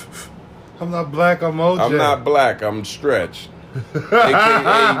 I'm not black, I'm OJ. I'm not black, I'm Stretch.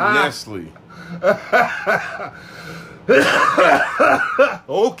 AKA Nestle.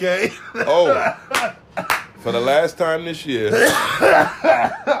 Okay. Oh. For the last time this year.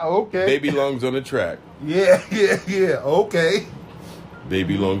 Okay. Baby Lungs on the track. Yeah. Okay.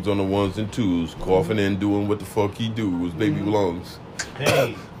 Baby Lungs on the ones and twos. Coughing and doing what the fuck he do was Baby Lungs.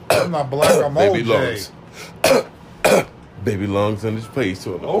 Hey. I'm not black, I'm Baby OJ. Lungs. Baby Lungs in his place,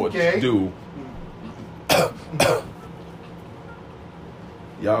 so I know what to do.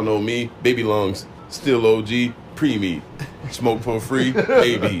 Y'all know me, Baby Lungs, still OG, pre-me, smoke for free,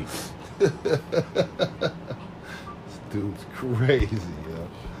 baby. This dude's crazy, yo.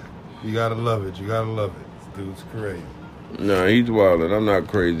 You gotta love it. This dude's crazy. Nah, he's wildin'. I'm not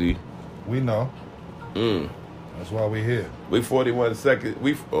crazy. We know. That's why we here. We 41 seconds.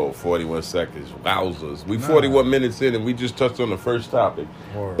 41 seconds. Wowzers. We 41 minutes in and we just touched on the first topic.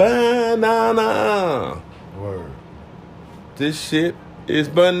 Word. Banana. Word. This shit is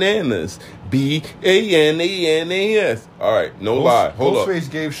bananas. BANANAS. All right, no lie. Hold up.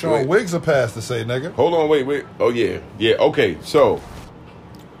 Ghostface gave Sean Wiggs a pass to say, nigga. Hold on, wait. Oh yeah. Okay. So,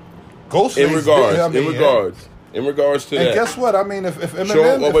 Ghostface. in regards to that. And guess what? I mean, if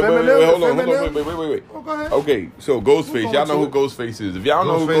Eminem, hold on. Wait. Oh, go ahead. Okay, so Ghostface, y'all know who Ghostface is. If y'all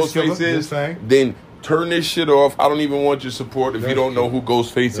know who Ghostface is, then turn this shit off. I don't even want your support if you don't know who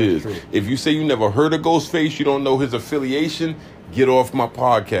Ghostface is. True. If you say you never heard of Ghostface, you don't know his affiliation, get off my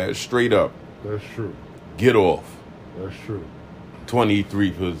podcast straight up. That's true. Get off. That's true.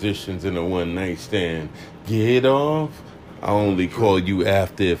 23 positions in a one night stand. Get off. I only call you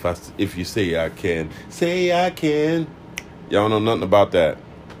after if you say I can. Say I can. Y'all know nothing about that.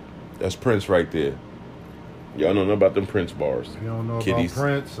 That's Prince right there. Y'all know nothing about them Prince bars. If you don't know Kiddies. about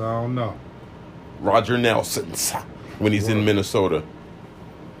Prince, I don't know. Roger Nelson's when he's in Minnesota.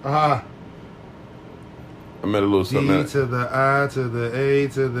 I met a little something. D to the I to the A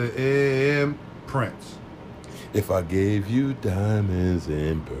to the M. Prince. If I gave you diamonds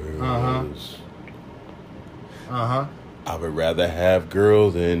and pearls. I would rather have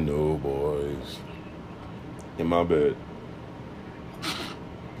girls and no boys in my bed.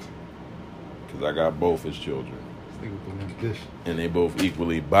 Because I got both as children. And they both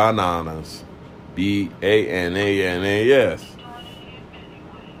equally bananas. BANANAS.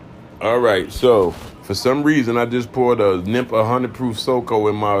 All right, so for some reason I just poured a Nimp 100 proof SoCo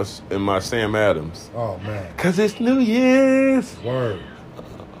in my Sam Adams. Oh man. Cause it's New Year's. Word.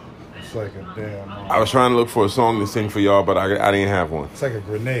 It's like a damn. I was trying to look for a song to sing for y'all, but I didn't have one. It's like a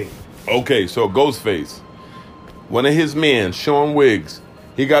grenade. Okay, so Ghostface, one of his men, Sean Wiggs,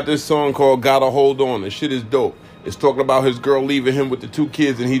 he got this song called "Gotta Hold On." The shit is dope. It's talking about his girl leaving him with the 2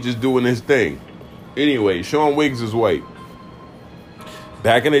 kids and he just doing his thing. Anyway, Sean Wiggs is white.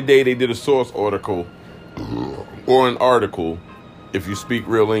 Back in the day, they did a source article or an article, if you speak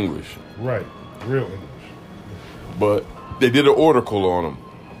real English. Right, real English. But they did an article on him,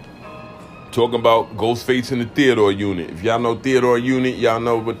 talking about Ghostface in the Theodore Unit. If y'all know Theodore Unit, y'all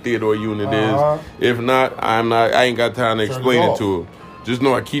know what Theodore Unit is. If not, I ain't got time to explain it to him. Just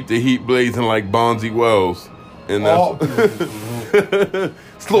know I keep the heat blazing like Bonzi Wells. And that's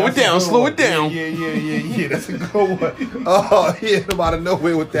slow it down. Yeah. That's a good one. Oh, yeah, I'm out of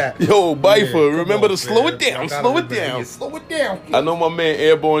nowhere with that. Yo, Bifer, remember to slow it down. Slow it down. Slow it down. I know my man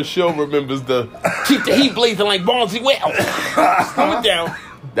Airborne Show remembers the keep the heat blazing like Bonzi Wells. Slow it down.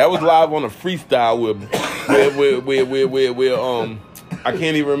 That was live on a freestyle where I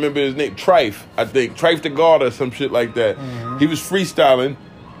can't even remember his name. Trife, I think. Trife the God or some shit like that. Mm-hmm. He was freestyling,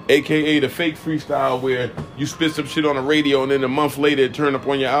 a.k.a. the fake freestyle where you spit some shit on the radio and then a month later it turned up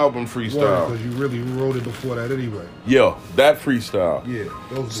on your album freestyle. Because you really wrote it before that anyway. Yeah, that freestyle. Yeah.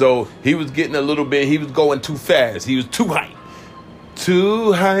 So he was getting a little bit, he was going too fast. He was too hype.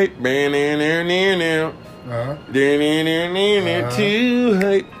 Too hype. Too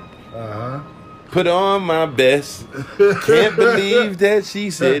hype. put on my best. Can't believe that she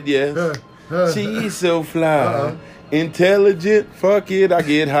said yes. She's so fly, intelligent. Fuck it, I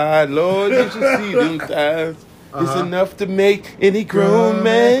get high. Lord, you should see them thighs. It's enough to make any grown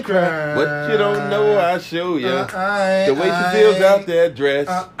man cry. What you don't know, I'll show you. The way she feels out that dress.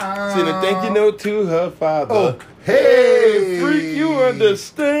 Send a thank you note to her father. Oh, hey, freak, you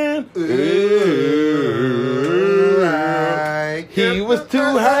understand? He was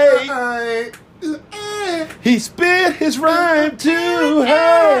too high. He spit his rhyme too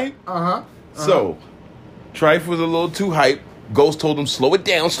high. So, Trife was a little too hype. Ghost told him, slow it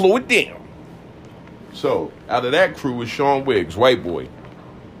down, slow it down. So, out of that crew was Sean Wiggs, white boy.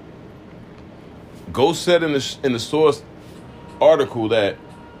 Ghost said in the source article that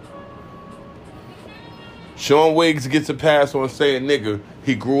Sean Wiggs gets a pass on saying nigga.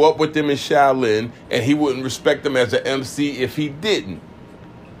 He grew up with them in Shaolin, and he wouldn't respect them as an MC if he didn't.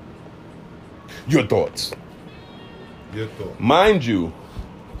 Your thoughts? Your thoughts. Mind you,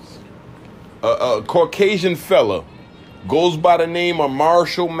 a Caucasian fella goes by the name of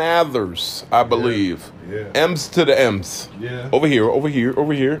Marshall Mathers, I believe. Yeah. M's to the M's. Yeah. Over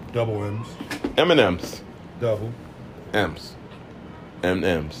here. Double M's. M&M's. Double. M's.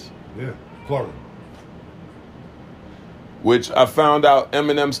 M&M's. Yeah. Plural. Which I found out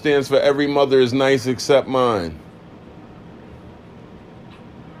M&M stands for every mother is nice except mine.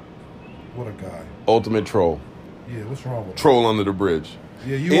 What a guy. Ultimate troll. Yeah, what's wrong with him? Troll under the bridge.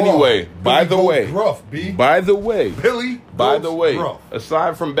 Yeah, you anyway, are. by the way, Gruff, B. by the way, Gruff.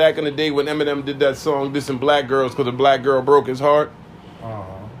 aside from back in the day when Eminem did that song dissing black girls because a black girl broke his heart,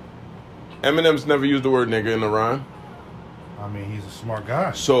 Eminem's never used the word nigga in the rhyme. I mean, he's a smart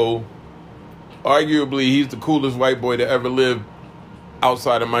guy. So, arguably, he's the coolest white boy to ever live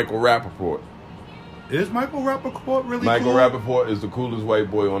outside of Michael Rappaport. Is Michael Rappaport really Michael cool? Rappaport is the coolest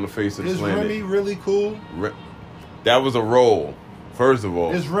white boy on the face of the planet. Is Remy really cool? That was a role, first of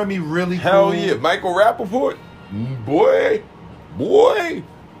all. Is Remy really cool? Hell yeah. Michael Rappaport, boy.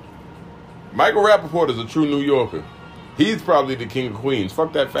 Michael Rappaport is a true New Yorker. He's probably the king of Queens.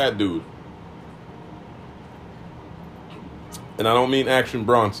 Fuck that fat dude. And I don't mean Action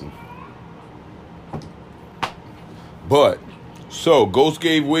Bronson. But, so, Ghost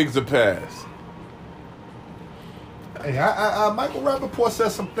gave Wiggs a pass. Hey, Michael Rappaport said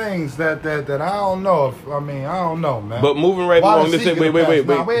some things that I don't know. I don't know, man. But moving right along, this wait.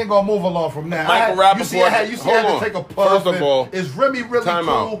 Nah, we ain't gonna move along from that. Michael Rappaport. You see, I had to take a puff. First of all, is Remy really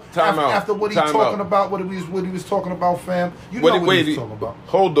cool after what he's talking about? What he was talking about, fam? You know what he was talking about.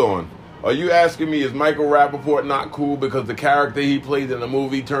 Hold on. Are you asking me, is Michael Rappaport not cool because the character he played in the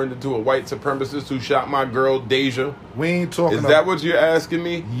movie turned into a white supremacist who shot my girl, Deja? We ain't talking Is that what you're asking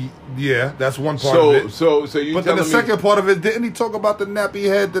me? Yeah, that's one part of it. So you but then the second part of it, didn't he talk about the nappy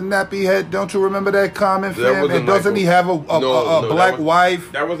head? Don't you remember that comment, fam? And doesn't he have a black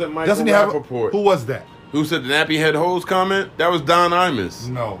wife? That wasn't Michael Rappaport. Who was that? Who said the nappy head hose comment? That was Don Imus.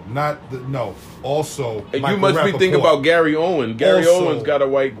 No. Also, and you must be thinking about Gary Owen. Gary Owen's got a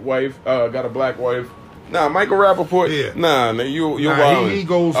white wife, got a black wife. Nah, Michael Rappaport. Yeah. Nah, you're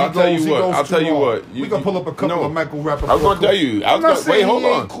wilding. I'll tell you what. We gonna pull up a couple of Michael Rappaport. I was gonna tell you. Wait, hold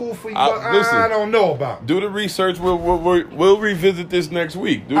on. Cool for you, listen, I don't know about him. Do the research. We'll revisit this next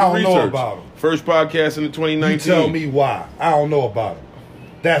week. Do the research. I don't know about him. First podcast in the 2019. You tell me why. I don't know about him.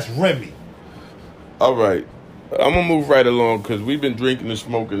 That's Remy. All right. I'm going to move right along because we've been drinking and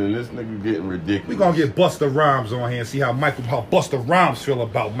smoking and this nigga getting ridiculous. We're going to get Busta Rhymes on here and see how Busta Rhymes feel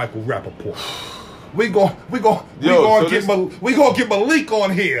about Michael Rappaport. We going to get Malik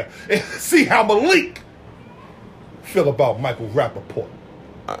on here and see how Malik feel about Michael Rappaport.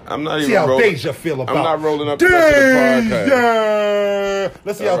 I'm not even see how Deja feel about. I'm not rolling up the rest of the podcast.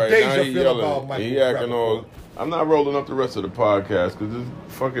 Let's see how Deja feel about Michael Rappaport. I'm not rolling up the rest of the podcast because this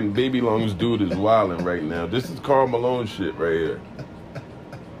fucking baby lungs dude is wilding right now. This is Karl Malone shit right here.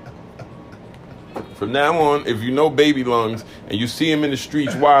 From now on, if you know baby lungs and you see him in the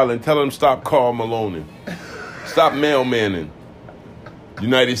streets wilding, tell him stop Karl Maloning. Stop mailmanning.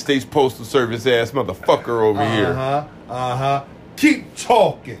 United States Postal Service ass motherfucker over here. Keep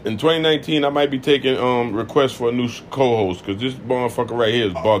talking. In 2019, I might be taking requests for a new co-host because this motherfucker right here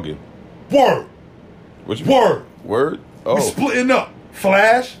is bugging. Word. Word? Oh. We splitting up.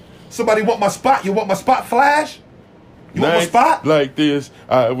 Flash? Somebody want my spot? You want my spot, Flash? You want my spot? Like this,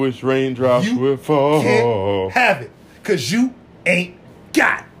 I wish raindrops would fall. You can't have it, because you ain't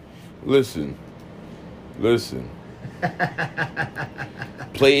got it. Listen.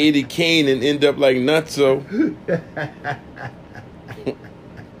 Play Eddie Kane and end up like Nutso.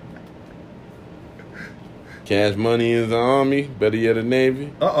 Cash Money is the Army, better yet the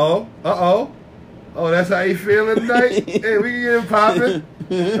Navy. Uh-oh. Oh, that's how you feeling tonight? Hey, we can get it popping.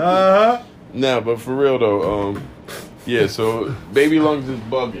 Uh-huh. Nah, but for real though, yeah. So Baby Lungs is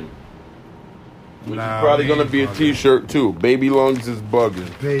bugging. Which is probably gonna be a T-shirt too. Baby Lungs is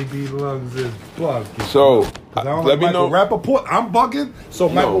bugging. Baby Lungs is bugging. So let me know. Michael Rappaport, I'm bugging. So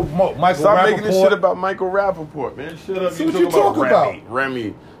Michael Stop making this shit about Michael Rappaport, man. Shut up. So what you talk about?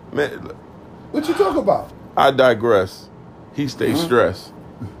 Remy, man. What you talk about? I digress. He stays stressed.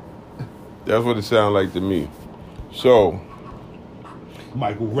 That's what it sounds like to me. So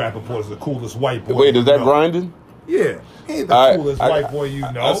Michael Rappaport is the coolest white boy. Wait, is that grinding? Yeah. He ain't the coolest white boy you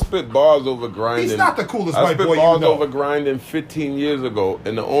know. I spit bars over grinding. He's not the coolest white boy you know. I spit bars over grinding 15 years ago,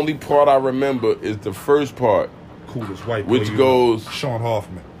 and the only part I remember is the first part. Coolest white boy which goes know. Sean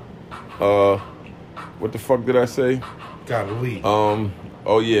Hoffman. What the fuck did I say? Gotta leave.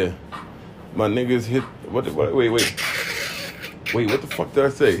 Oh yeah. My niggas hit wait, what the fuck did I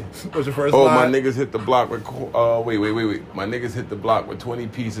say? What's your first line? My niggas hit the block with wait. My niggas hit the block with 20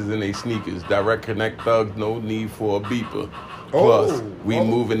 pieces in they sneakers. Direct connect thugs, no need for a beeper. Plus, we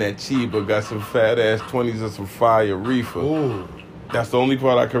moving that Chiba, got some fat ass 20s and some fire reefer. Ooh. That's the only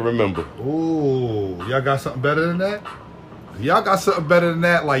part I can remember. Ooh. Y'all got something better than that? Y'all got something better than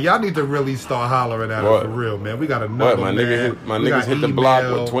that? Like, y'all need to really start hollering at us for real, man. We got another My niggas hit the block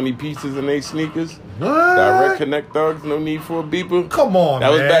with 20 pieces in they sneakers. What? Direct connect thugs, no need for a beeper. Come on,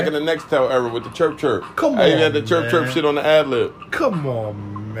 man. That was back in the Nextel era with the chirp. Come on, I even had the chirp shit on the ad-lib. Come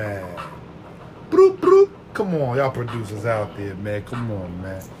on, man. Broop, broop. Come on, y'all producers out there, man. Come on,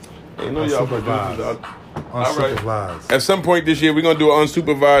 man. Ain't no y'all producers out. Unsupervised. Right. At some point this year, we're going to do an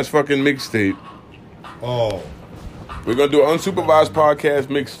unsupervised fucking mixtape. Oh. We're going to do an unsupervised podcast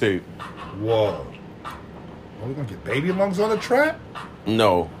mixtape. Whoa. Are we going to get Baby Lungs on the track?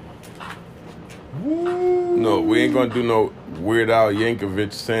 No. Woo. No, we ain't going to do no Weird Al Yankovic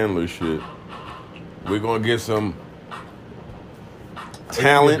Sandler shit. We're going to get some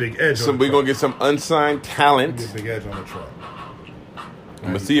talent. We're going to get some unsigned talent. Get Big Edge on the track. I'm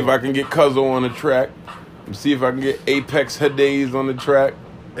going to see if I can get Cuzzo on the track. I'm going to see if I can get Apex Hades on the track.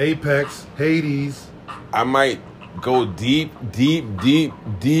 Apex, Hades. I might go deep in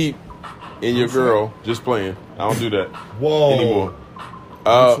your girl. Just playing. I don't do that anymore.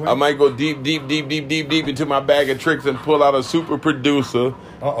 I might go deep into my bag of tricks and pull out a super producer.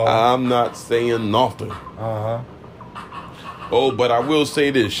 I'm not saying nothing. Oh, but I will say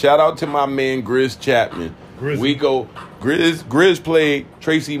this. Shout out to my man Grizz Chapman. Grizz played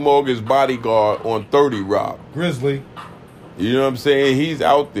Tracy Morgan's bodyguard on 30 Rock. Grizzly. You know what I'm saying? He's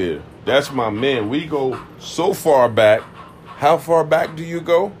out there. That's my man. We go so far back. How far back do you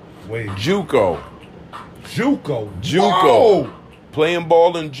go? Wait. JUCO. Whoa. Playing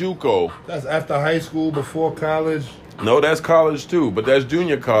ball in JUCO. That's after high school, before college? No, that's college too, but that's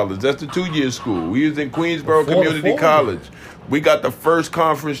junior college. That's the 2-year school. We was in Queensboro Community College. We got the first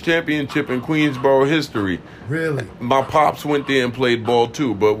conference championship in Queensboro history. Really? My pops went there and played ball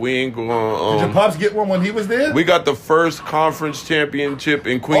too, but we ain't going. Did your pops get one when he was there? We got the first conference championship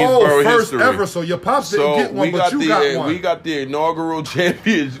in Queensboro first history. Ever. So your pops didn't get one, but you got one. We got the inaugural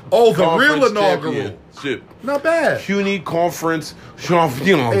championship. Oh, the real inaugural. Not bad. CUNY Conference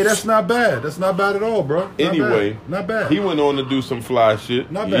Champions. Hey, that's not bad. That's not bad at all, bro. Not bad. He went on to do some fly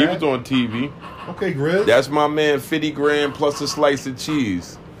shit. Not bad. He was on TV. Okay, Grizz. That's my man, 50 grand plus a slice of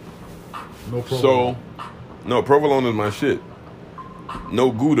cheese. No provolone. No, provolone is my shit.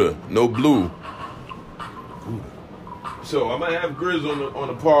 No Gouda, no blue. So I'm gonna have Grizz on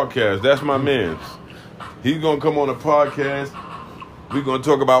the podcast. That's my man's. He's gonna come on the podcast. We're gonna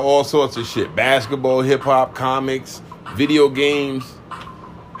talk about all sorts of shit: basketball, hip hop, comics, video games.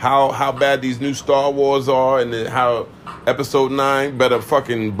 How bad these new Star Wars are, and how Episode 9 better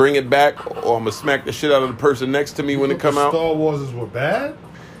fucking bring it back, or I'm gonna smack the shit out of the person next to me when it come out. Star Wars were bad.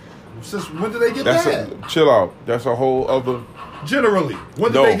 Since when did they get bad? Chill out. That's a whole other. Generally,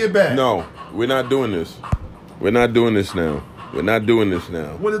 when did they get bad? No, we're not doing this. We're not doing this now. When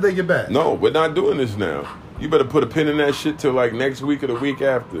did they get bad? No, we're not doing this now. You better put a pin in that shit till like next week or the week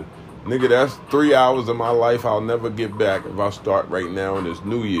after. Nigga, that's 3 hours of my life I'll never get back if I start right now and it's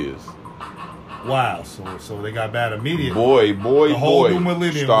New Year's. Wow, so they got bad immediately. The whole new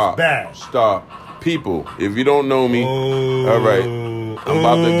millennium was bad. Stop. People, if you don't know me, all right, I'm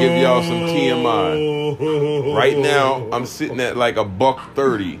about to give y'all some TMI. Right now, I'm sitting at like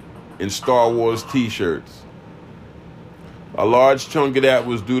 $130 in Star Wars t-shirts. A large chunk of that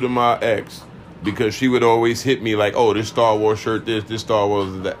was due to my ex, because she would always hit me like, oh, this Star Wars shirt, this Star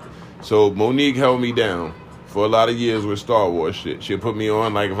Wars that. So Monique held me down for a lot of years with Star Wars shit. She'll put me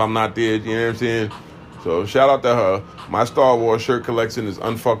on, like, if I'm not there, you know what I'm saying? So shout out to her. My Star Wars shirt collection is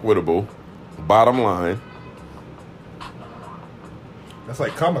unfuckwittable. Bottom line. That's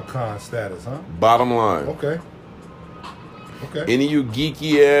like Comic-Con status, huh? Bottom line. Okay. Any of you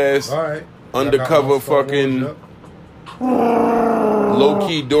geeky ass, all right, undercover fucking low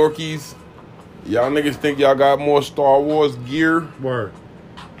key dorkies, y'all niggas think y'all got more Star Wars gear? Word.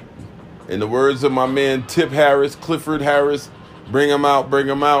 In the words of my man Tip Harris, Clifford Harris, bring them out, bring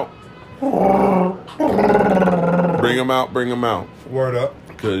them out. Bring them out, bring them out. Word up.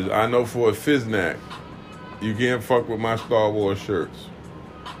 Because I know for a Fizznack, you can't fuck with my Star Wars shirts.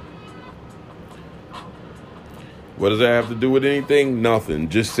 What does that have to do with anything? Nothing.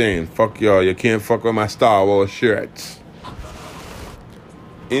 Just saying, fuck y'all. You can't fuck with my Star Wars shirts.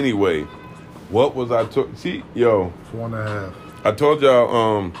 Anyway, what was I talking? See, yo. 4.5. I told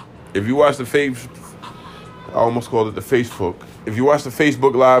y'all, if you watch the I almost called it the Facebook. If you watch the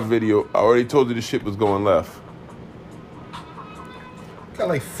Facebook Live video, I already told you the shit was going left. Got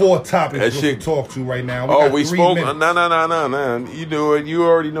like 4 topics to talk to right now. We spoke. No. You do it. You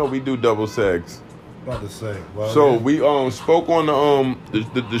already know we do double sex. About to say. Well, so we spoke on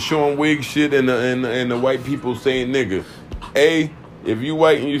the Sean Wiggs shit and the white people saying nigga. A, if you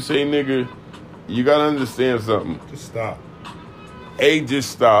white and you say nigga, you gotta understand something. Just stop. A, just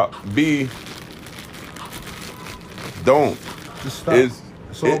stop. B, don't. Just stop. It's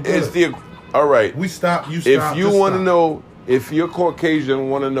all right. We stop. You stop. If you want to know, if you're Caucasian,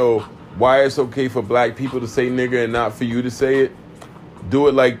 want to know why it's okay for black people to say nigga and not for you to say it, do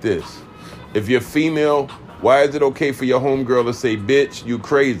it like this. If you're female, why is it okay for your homegirl to say bitch, you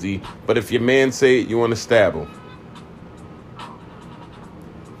crazy, but if your man say it, you want to stab him?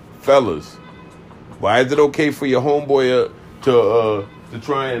 Fellas, why is it okay for your homeboy to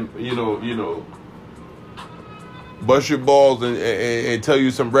try and, you know, bust your balls and tell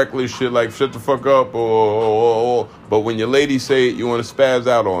you some reckless shit like shut the fuck up or but when your lady say it, you want to spaz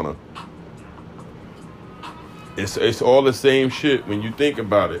out on her? It's all the same shit when you think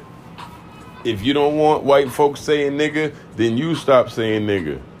about it. If you don't want white folks saying nigga, then you stop saying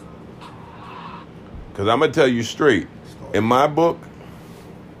nigga. Because I'm going to tell you straight. In my book,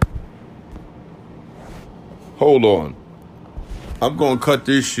 hold on. I'm going to cut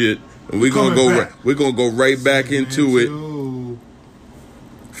this shit and we're going to go right back into it.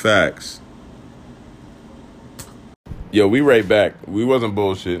 Facts. Yo, we right back. We wasn't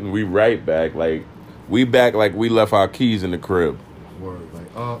bullshitting. We right back. Like, we back like we left our keys in the crib. Word.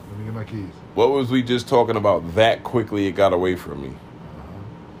 Like, let me get my keys. What was we just talking about that quickly it got away from me?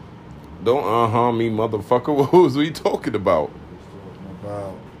 Don't me, motherfucker. What was we talking about?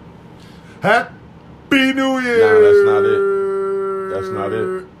 Happy New Year! Nah, that's not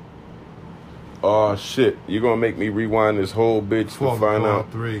it. Oh, shit. You're going to make me rewind this whole bitch to find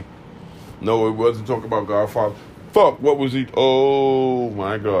out. 3. No, it wasn't talking about Godfather. Fuck, what was he... Oh,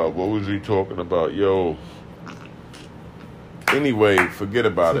 my God. What was he talking about? Yo... Anyway, forget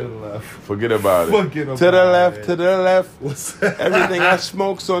about it. Forget about it. To the left, to the left. What's that? Everything I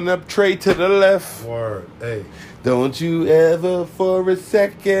smoke's on the tray to the left. Word. Hey. Don't you ever for a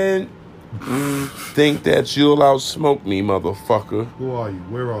second think that you'll outsmoke me, motherfucker. Who are you?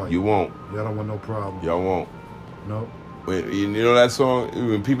 Where are you? You won't. Y'all don't want no problem. Y'all won't. No. When, you know that song?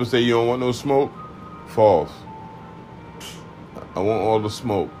 When people say you don't want no smoke? False. I want all the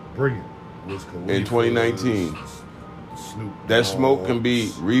smoke. Bring it. In 2019. Snoop. That smoke can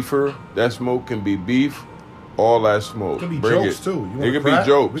be reefer. That smoke can be beef. All that smoke. It can be Bring jokes too. It could be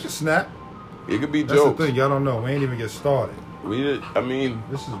jokes. We can snap. It could be That's jokes. the thing. Y'all don't know. We ain't even get started. We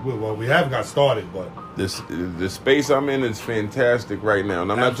haven't got started, but the space I'm in is fantastic right now.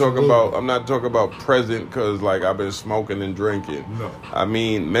 And I'm not talking about present because like I've been smoking and drinking. No. I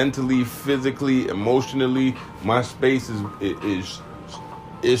mean mentally, physically, emotionally, my space is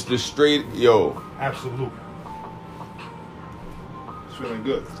the straight Absolutely. Feeling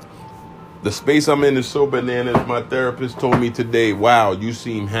good. The space I'm in is so bananas. My therapist told me today, wow, you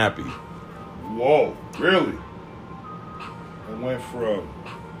seem happy. Whoa, really? I went from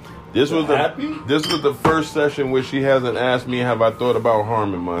this was happy? This was the first session where she hasn't asked me have I thought about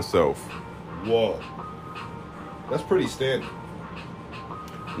harming myself. Whoa. That's pretty standard.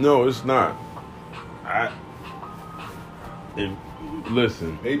 No, it's not.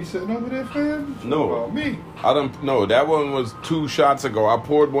 Listen. Babysitting over there, fam? No. About me. No, that one was 2 shots ago. I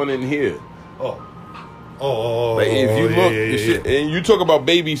poured one in here. Oh. Like if you look, and you talk about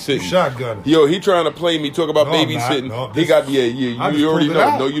babysitting. Shotgun. Yo, he trying to play me. Talk about babysitting. No, he got you already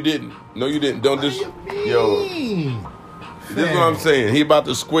know. No, you didn't. Don't just. Yo, This is what I'm saying. He about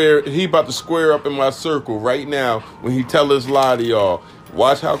to square up in my circle right now when he tell this lie to y'all.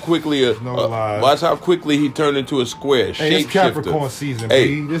 Watch how quickly he turned into a square. Hey, it's Capricorn season,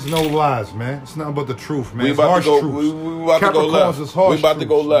 B. There's no lies, man. It's nothing but the truth, man. We about to go left. We about to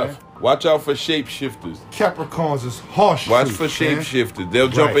go left. Man. Watch out for shapeshifters. Capricorns is harsh. Watch for shapeshifters. They'll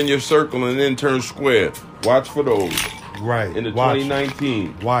jump in your circle and then turn square. Watch for those. Right. In the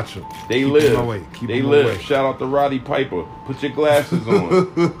 2019. Watch them. They live. They live. Shout out to Roddy Piper. Put your glasses on.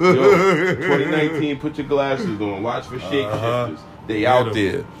 Yo, 2019, put your glasses on. Watch for shapeshifters. They out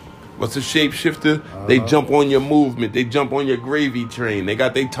there. What's a shapeshifter? They jump on your movement. They jump on your gravy train. They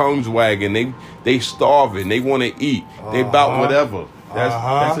got their tongues wagging. They starving. They want to eat. They about whatever.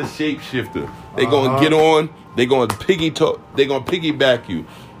 That's a shapeshifter. They gonna get on. They gonna piggyback you.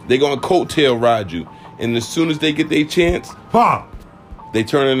 They gonna coattail ride you. And as soon as they get their chance, they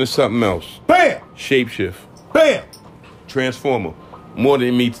turn into something else. Bam! Shapeshift. Bam! Transformer. More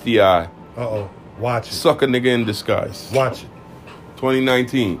than meets the eye. Watch it. Suck a nigga in disguise. Watch it.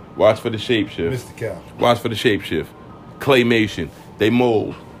 2019. Watch for the shapeshift. Mr. Cal. Watch for the shapeshift. Claymation. They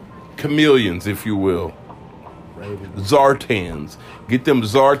mold. Chameleons, if you will. Zartans. Get them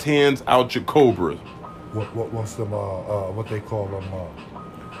Zartans out your Cobras. What's them? What they call them?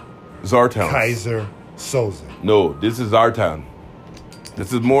 Zartans. Kaiser Soze. No, this is Zartan.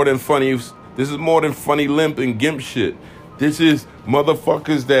 This is more than funny. This is more than funny limp and gimp shit. This is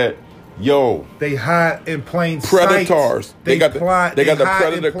motherfuckers that, yo, they hide in plain predators. sight. They got the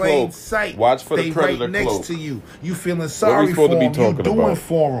predator cloak. Sight. Watch for the predator right next cloak. to you. You feeling sorry for them. You doing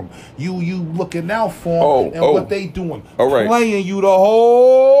for them. You looking out for them. And what they doing? All right. Playing you the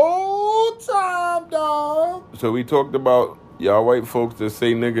whole time, dog. So we talked about y'all white folks that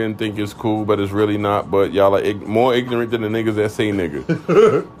say nigga and think it's cool, but it's really not. But y'all are more ignorant than the niggas that say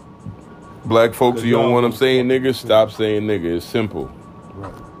nigga. Black folks, you don't want them saying nigga, stop saying nigga. It's simple.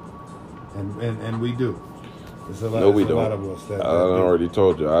 Right. And we do. No, we don't. A lot of us that I already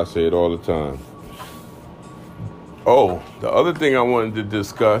told you. I say it all the time. Oh, the other thing I wanted to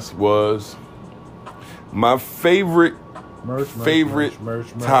discuss was my favorite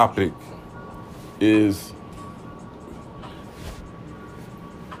topic is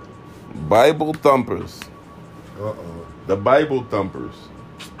Bible thumpers. The Bible thumpers.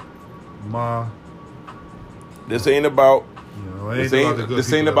 This ain't about.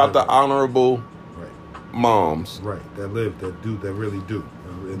 This ain't about the honorable moms. Right, that really do.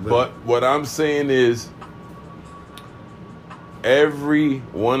 But what I'm saying is, every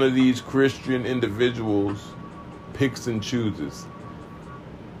one of these Christian individuals picks and chooses.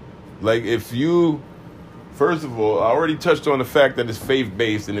 Like, if you, first of all, I already touched on the fact that it's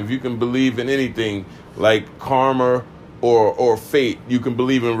faith-based, and if you can believe in anything like karma or fate, you can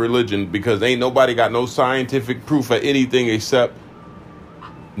believe in religion, because ain't nobody got no scientific proof of anything except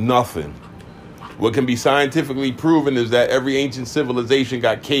nothing. What can be scientifically proven is that every ancient civilization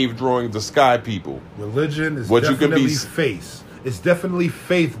got cave drawings of sky people. Religion is definitely faith. It's definitely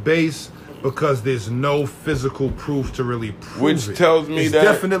faith-based because there's no physical proof to really prove Which it. tells me it's that...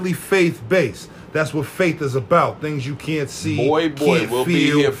 It's definitely faith-based. That's what faith is about. Things you can't see, can't we'll feel.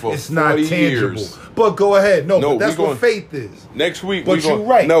 Be here for it's not tangible. Years. But go ahead. No, but that's what faith is. Next week, but you're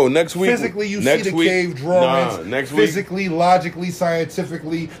right. No, next week. Physically, you see the cave drawings. Next week. Physically, logically,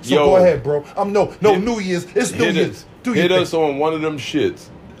 scientifically. So go ahead, bro. New Year's. It's New Year's. Hit us on one of them shits.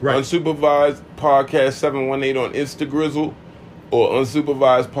 Right. Unsupervised Podcast 718 on Instagrizzle. Or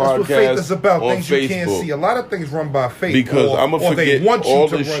Unsupervised Podcast. That's what faith is about. Things Facebook. You can't see. A lot of things run by faith. Because I'm going to forget all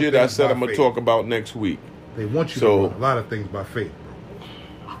the shit I said I'm going to talk about next week. They want you to run a lot of things by faith,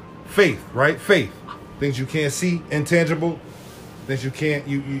 bro. Faith, right? Faith. Things you can't see, intangible. Things you can't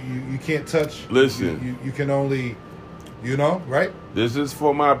you can't touch. Listen. You can only, right? This is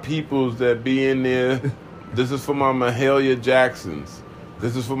for my peoples that be in there. This is for my Mahalia Jacksons.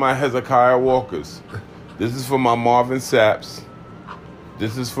 This is for my Hezekiah Walkers. This is for my Marvin Sapps.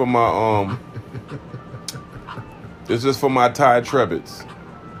 This is for my This is for my Ty Trebbits.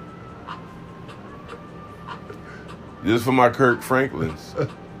 This is for my Kirk Franklins.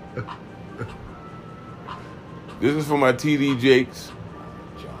 This is for my TD Jakes.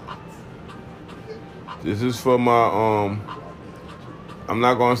 This is for my I'm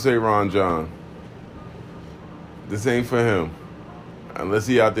not gonna say Ron John. This ain't for him. Unless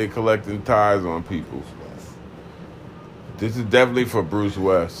he out there collecting ties on people. This is definitely for Bruce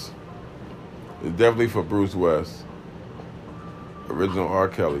West. It's definitely for Bruce West. Original R.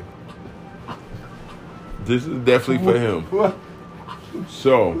 Kelly. This is definitely for him. What?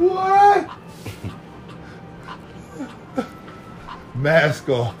 So. What? Mask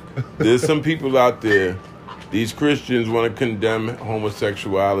off. There's some people out there These Christians want to condemn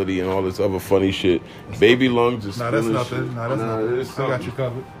homosexuality and all this other funny shit. Baby lungs is that's nothing. Nah, that's nothing. I got you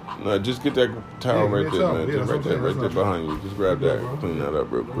covered. No, just get that towel right there, man. Just right there behind you. Just grab that. Clean that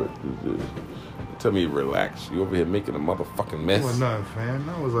up real quick. Tell me you relax. You over here making a motherfucking mess. Well, nothing, fam.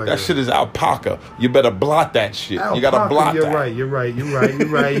 That was like that shit is alpaca. You better blot that shit. Alpaca, you gotta blot you're that. You're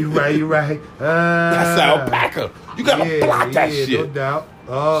right. That's alpaca. You gotta blot that shit. No doubt.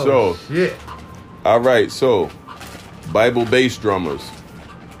 Oh, shit. All right, so Bible bass drummers.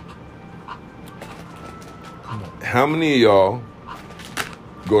 How many of y'all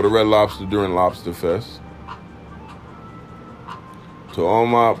go to Red Lobster during Lobster Fest? To all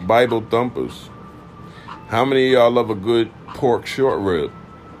my Bible thumpers, how many of y'all love a good pork short rib?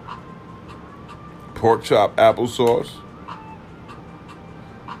 Pork chop applesauce?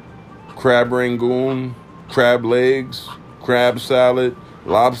 Crab rangoon? Crab legs? Crab salad?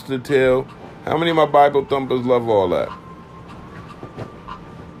 Lobster tail? How many of my Bible thumpers love all that?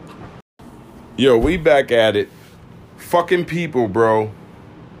 Yo, we back at it. Fucking people, bro.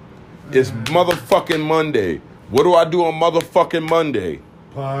 It's motherfucking Monday. What do I do on motherfucking Monday?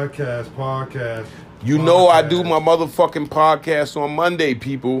 Podcast. You know I do my motherfucking podcast on Monday,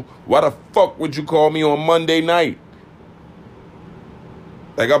 people. Why the fuck would you call me on Monday night?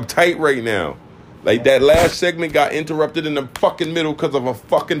 Like, I'm tight right now. Like, that last segment got interrupted in the fucking middle because of a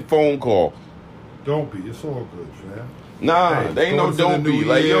fucking phone call. Don't be. It's all good, fam. Nah, they ain't no don't be.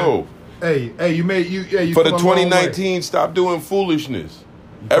 Like, yo. Hey, you for the 2019, stop doing foolishness.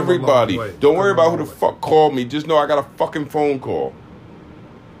 Everybody, don't worry about who the fuck called me. Just know I got a fucking phone call.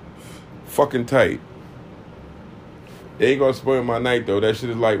 Fucking tight. They ain't gonna spoil my night, though. That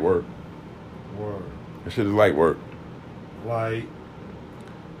shit is light work. Word. That shit is light work. Like,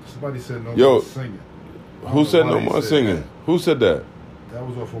 somebody said no more singing. Who said no more singing? Who said that? That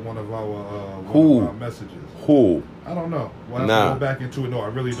was off of one of our messages. Who? I don't know. Well, I have to go back into it. No, I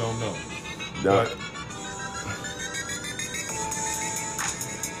really don't know. Nah. But,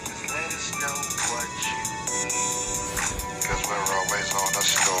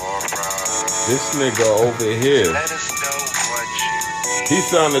 this nigga over here, he's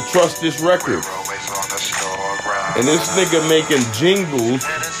trying to trust this record. And this nigga making jingles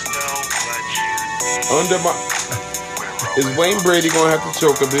under my... Is Wayne Brady gonna have to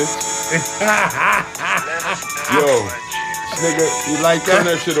choke a bitch? Yo, nigga, you like that? Turn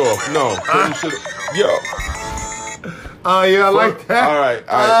that shit off. No, turn that shit off. Yo. Oh, yeah, I like that. All right.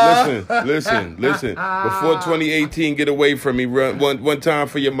 Listen. Before 2018 get away from me, one time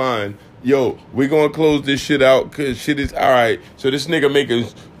for your mind. Yo, we gonna close this shit out because shit is all right. So this nigga making,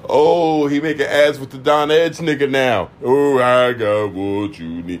 he making ads with the Don Edge nigga now. Oh, I got what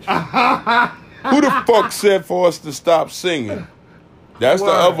you need. Who the fuck said for us to stop singing? That's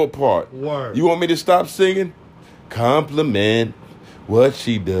the other part. Word. You want me to stop singing? Compliment what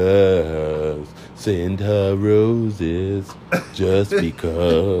she does. Send her roses just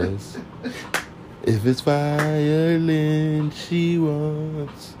because. If it's violin she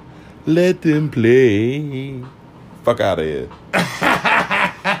wants, let them play. Fuck out of here.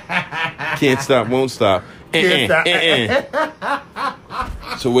 Can't stop, won't stop.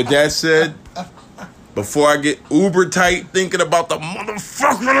 So with that said, before I get uber tight thinking about the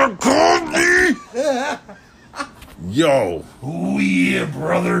motherfucker that called me, yo. Oh yeah,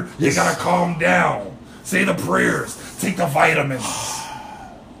 brother. You gotta calm down. Say the prayers. Take the vitamins.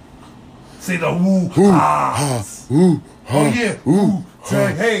 Say the woo-ahs. Oh yeah. Ooh.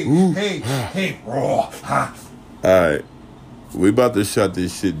 Say hey, raw. Alright. We about to shut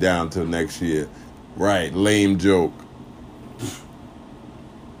this shit down till next year. Right, lame joke.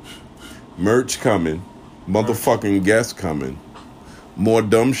 Merch coming. Motherfucking guests coming. More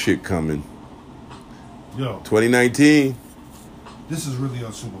dumb shit coming. Yo. 2019. This is really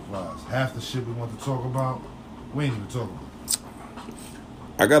unsupervised. Half the shit we want to talk about, we ain't even talking about.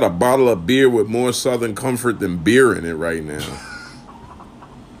 I got a bottle of beer with more Southern Comfort than beer in it right now.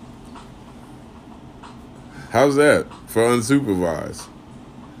 How's that for unsupervised?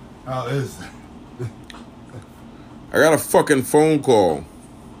 How is it? I got a fucking phone call.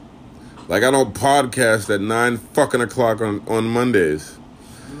 Like I don't podcast at 9 fucking o'clock on Mondays.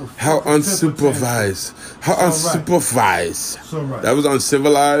 How unsupervised. How unsupervised. Right. That was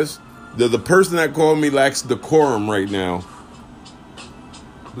uncivilized. The person that called me lacks decorum right now.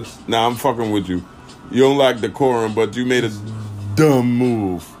 Nah, I'm fucking with you. You don't lack decorum, but you made a dumb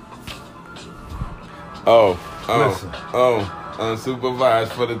move. Unsupervised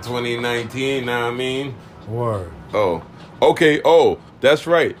for the 2019, know what I mean? Word. Okay, that's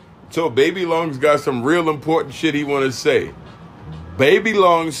right. So Baby Lungs got some real important shit he want to say. Baby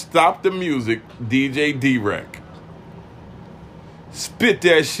Long, stop the music, DJ D-Rec. Spit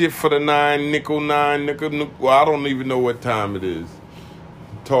that shit for the 9 nickel. Well, I don't even know what time it is.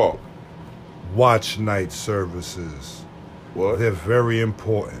 Talk. Watch night services. What? They're very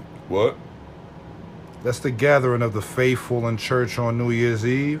important. What? That's the gathering of the faithful in church on New Year's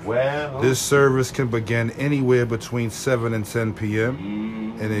Eve. Well, This service can begin anywhere between 7 and 10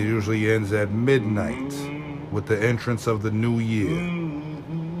 p.m. And it usually ends at midnight with the entrance of the new year.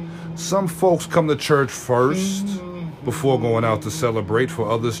 Some folks come to church first before going out to celebrate. For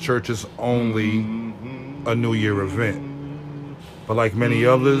others, church is only a New Year event. But like many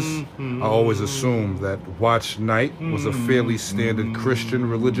others, I always assumed that watch night was a fairly standard Christian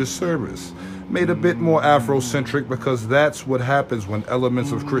religious service, made a bit more Afrocentric because that's what happens when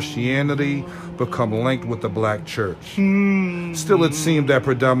elements of Christianity become linked with the black church. Still, it seemed that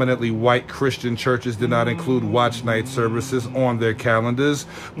predominantly white Christian churches did not include watch night services on their calendars,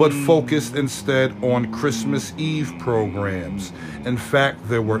 but focused instead on Christmas Eve programs. In fact,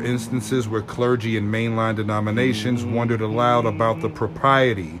 there were instances where clergy in mainline denominations wondered aloud about the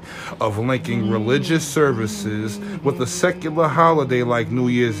propriety of linking religious services with a secular holiday like New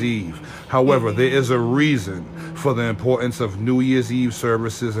Year's Eve. However, there is a reason for the importance of New Year's Eve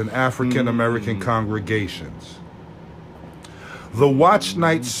services in African American congregations. The watch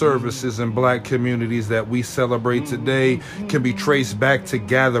night services in black communities that we celebrate today can be traced back to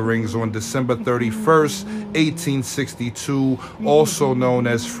gatherings on December 31st, 1862, also known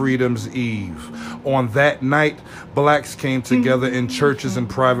as Freedom's Eve. On that night, blacks came together in churches and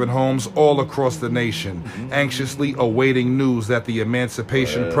private homes all across the nation, anxiously awaiting news that the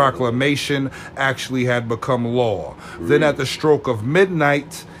Emancipation Proclamation actually had become law. Then at the stroke of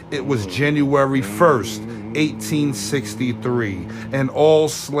midnight, it was January 1st, 1863, and all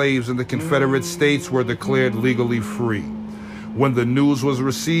slaves in the Confederate States were declared legally free. When the news was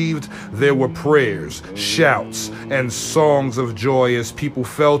received, there were prayers, shouts, and songs of joy as people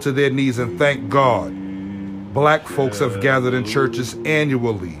fell to their knees and thanked God. Black folks have gathered in churches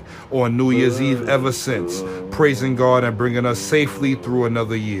annually on New Year's Eve ever since, praising God and bringing us safely through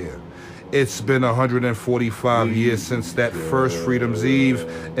another year. It's been 145 years since that first Freedom's Eve,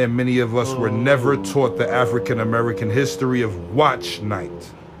 and many of us were never taught the African American history of watch night,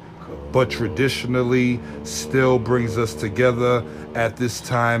 but traditionally still brings us together at this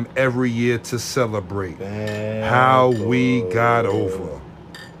time every year to celebrate how we got over.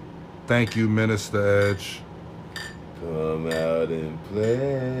 Thank you, Minister Edge. Come out and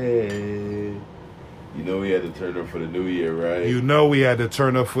play. You know we had to turn up for the new year, right? You know we had to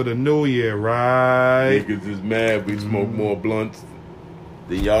turn up for the new year, right? Niggas is mad we smoke more blunts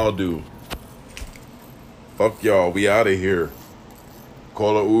than y'all do. Fuck y'all, we out of here.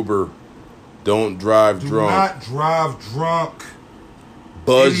 Call an Uber. Don't drive drunk. Do not drive drunk.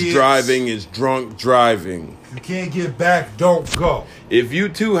 Buzz Idiots. driving is drunk driving. If you can't get back, don't go. If you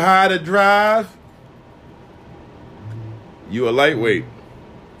too high to drive, you a lightweight.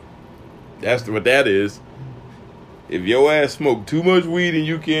 That's what that is. If your ass smoke too much weed and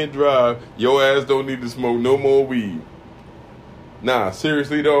you can't drive, your ass don't need to smoke no more weed. Nah,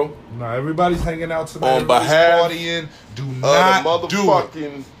 seriously though. Nah, everybody's hanging out tonight. On behalf partying. Do of not the do it.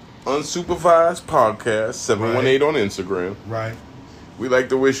 motherfucking Unsupervised Podcast 718 on Instagram. Right. We like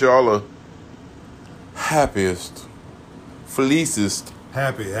to wish y'all a happiest, felicest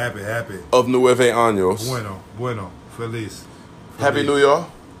Happy. of Nueve Años. Bueno. Feliz. Happy New Year.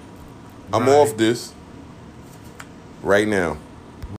 I'm Right. off this right now.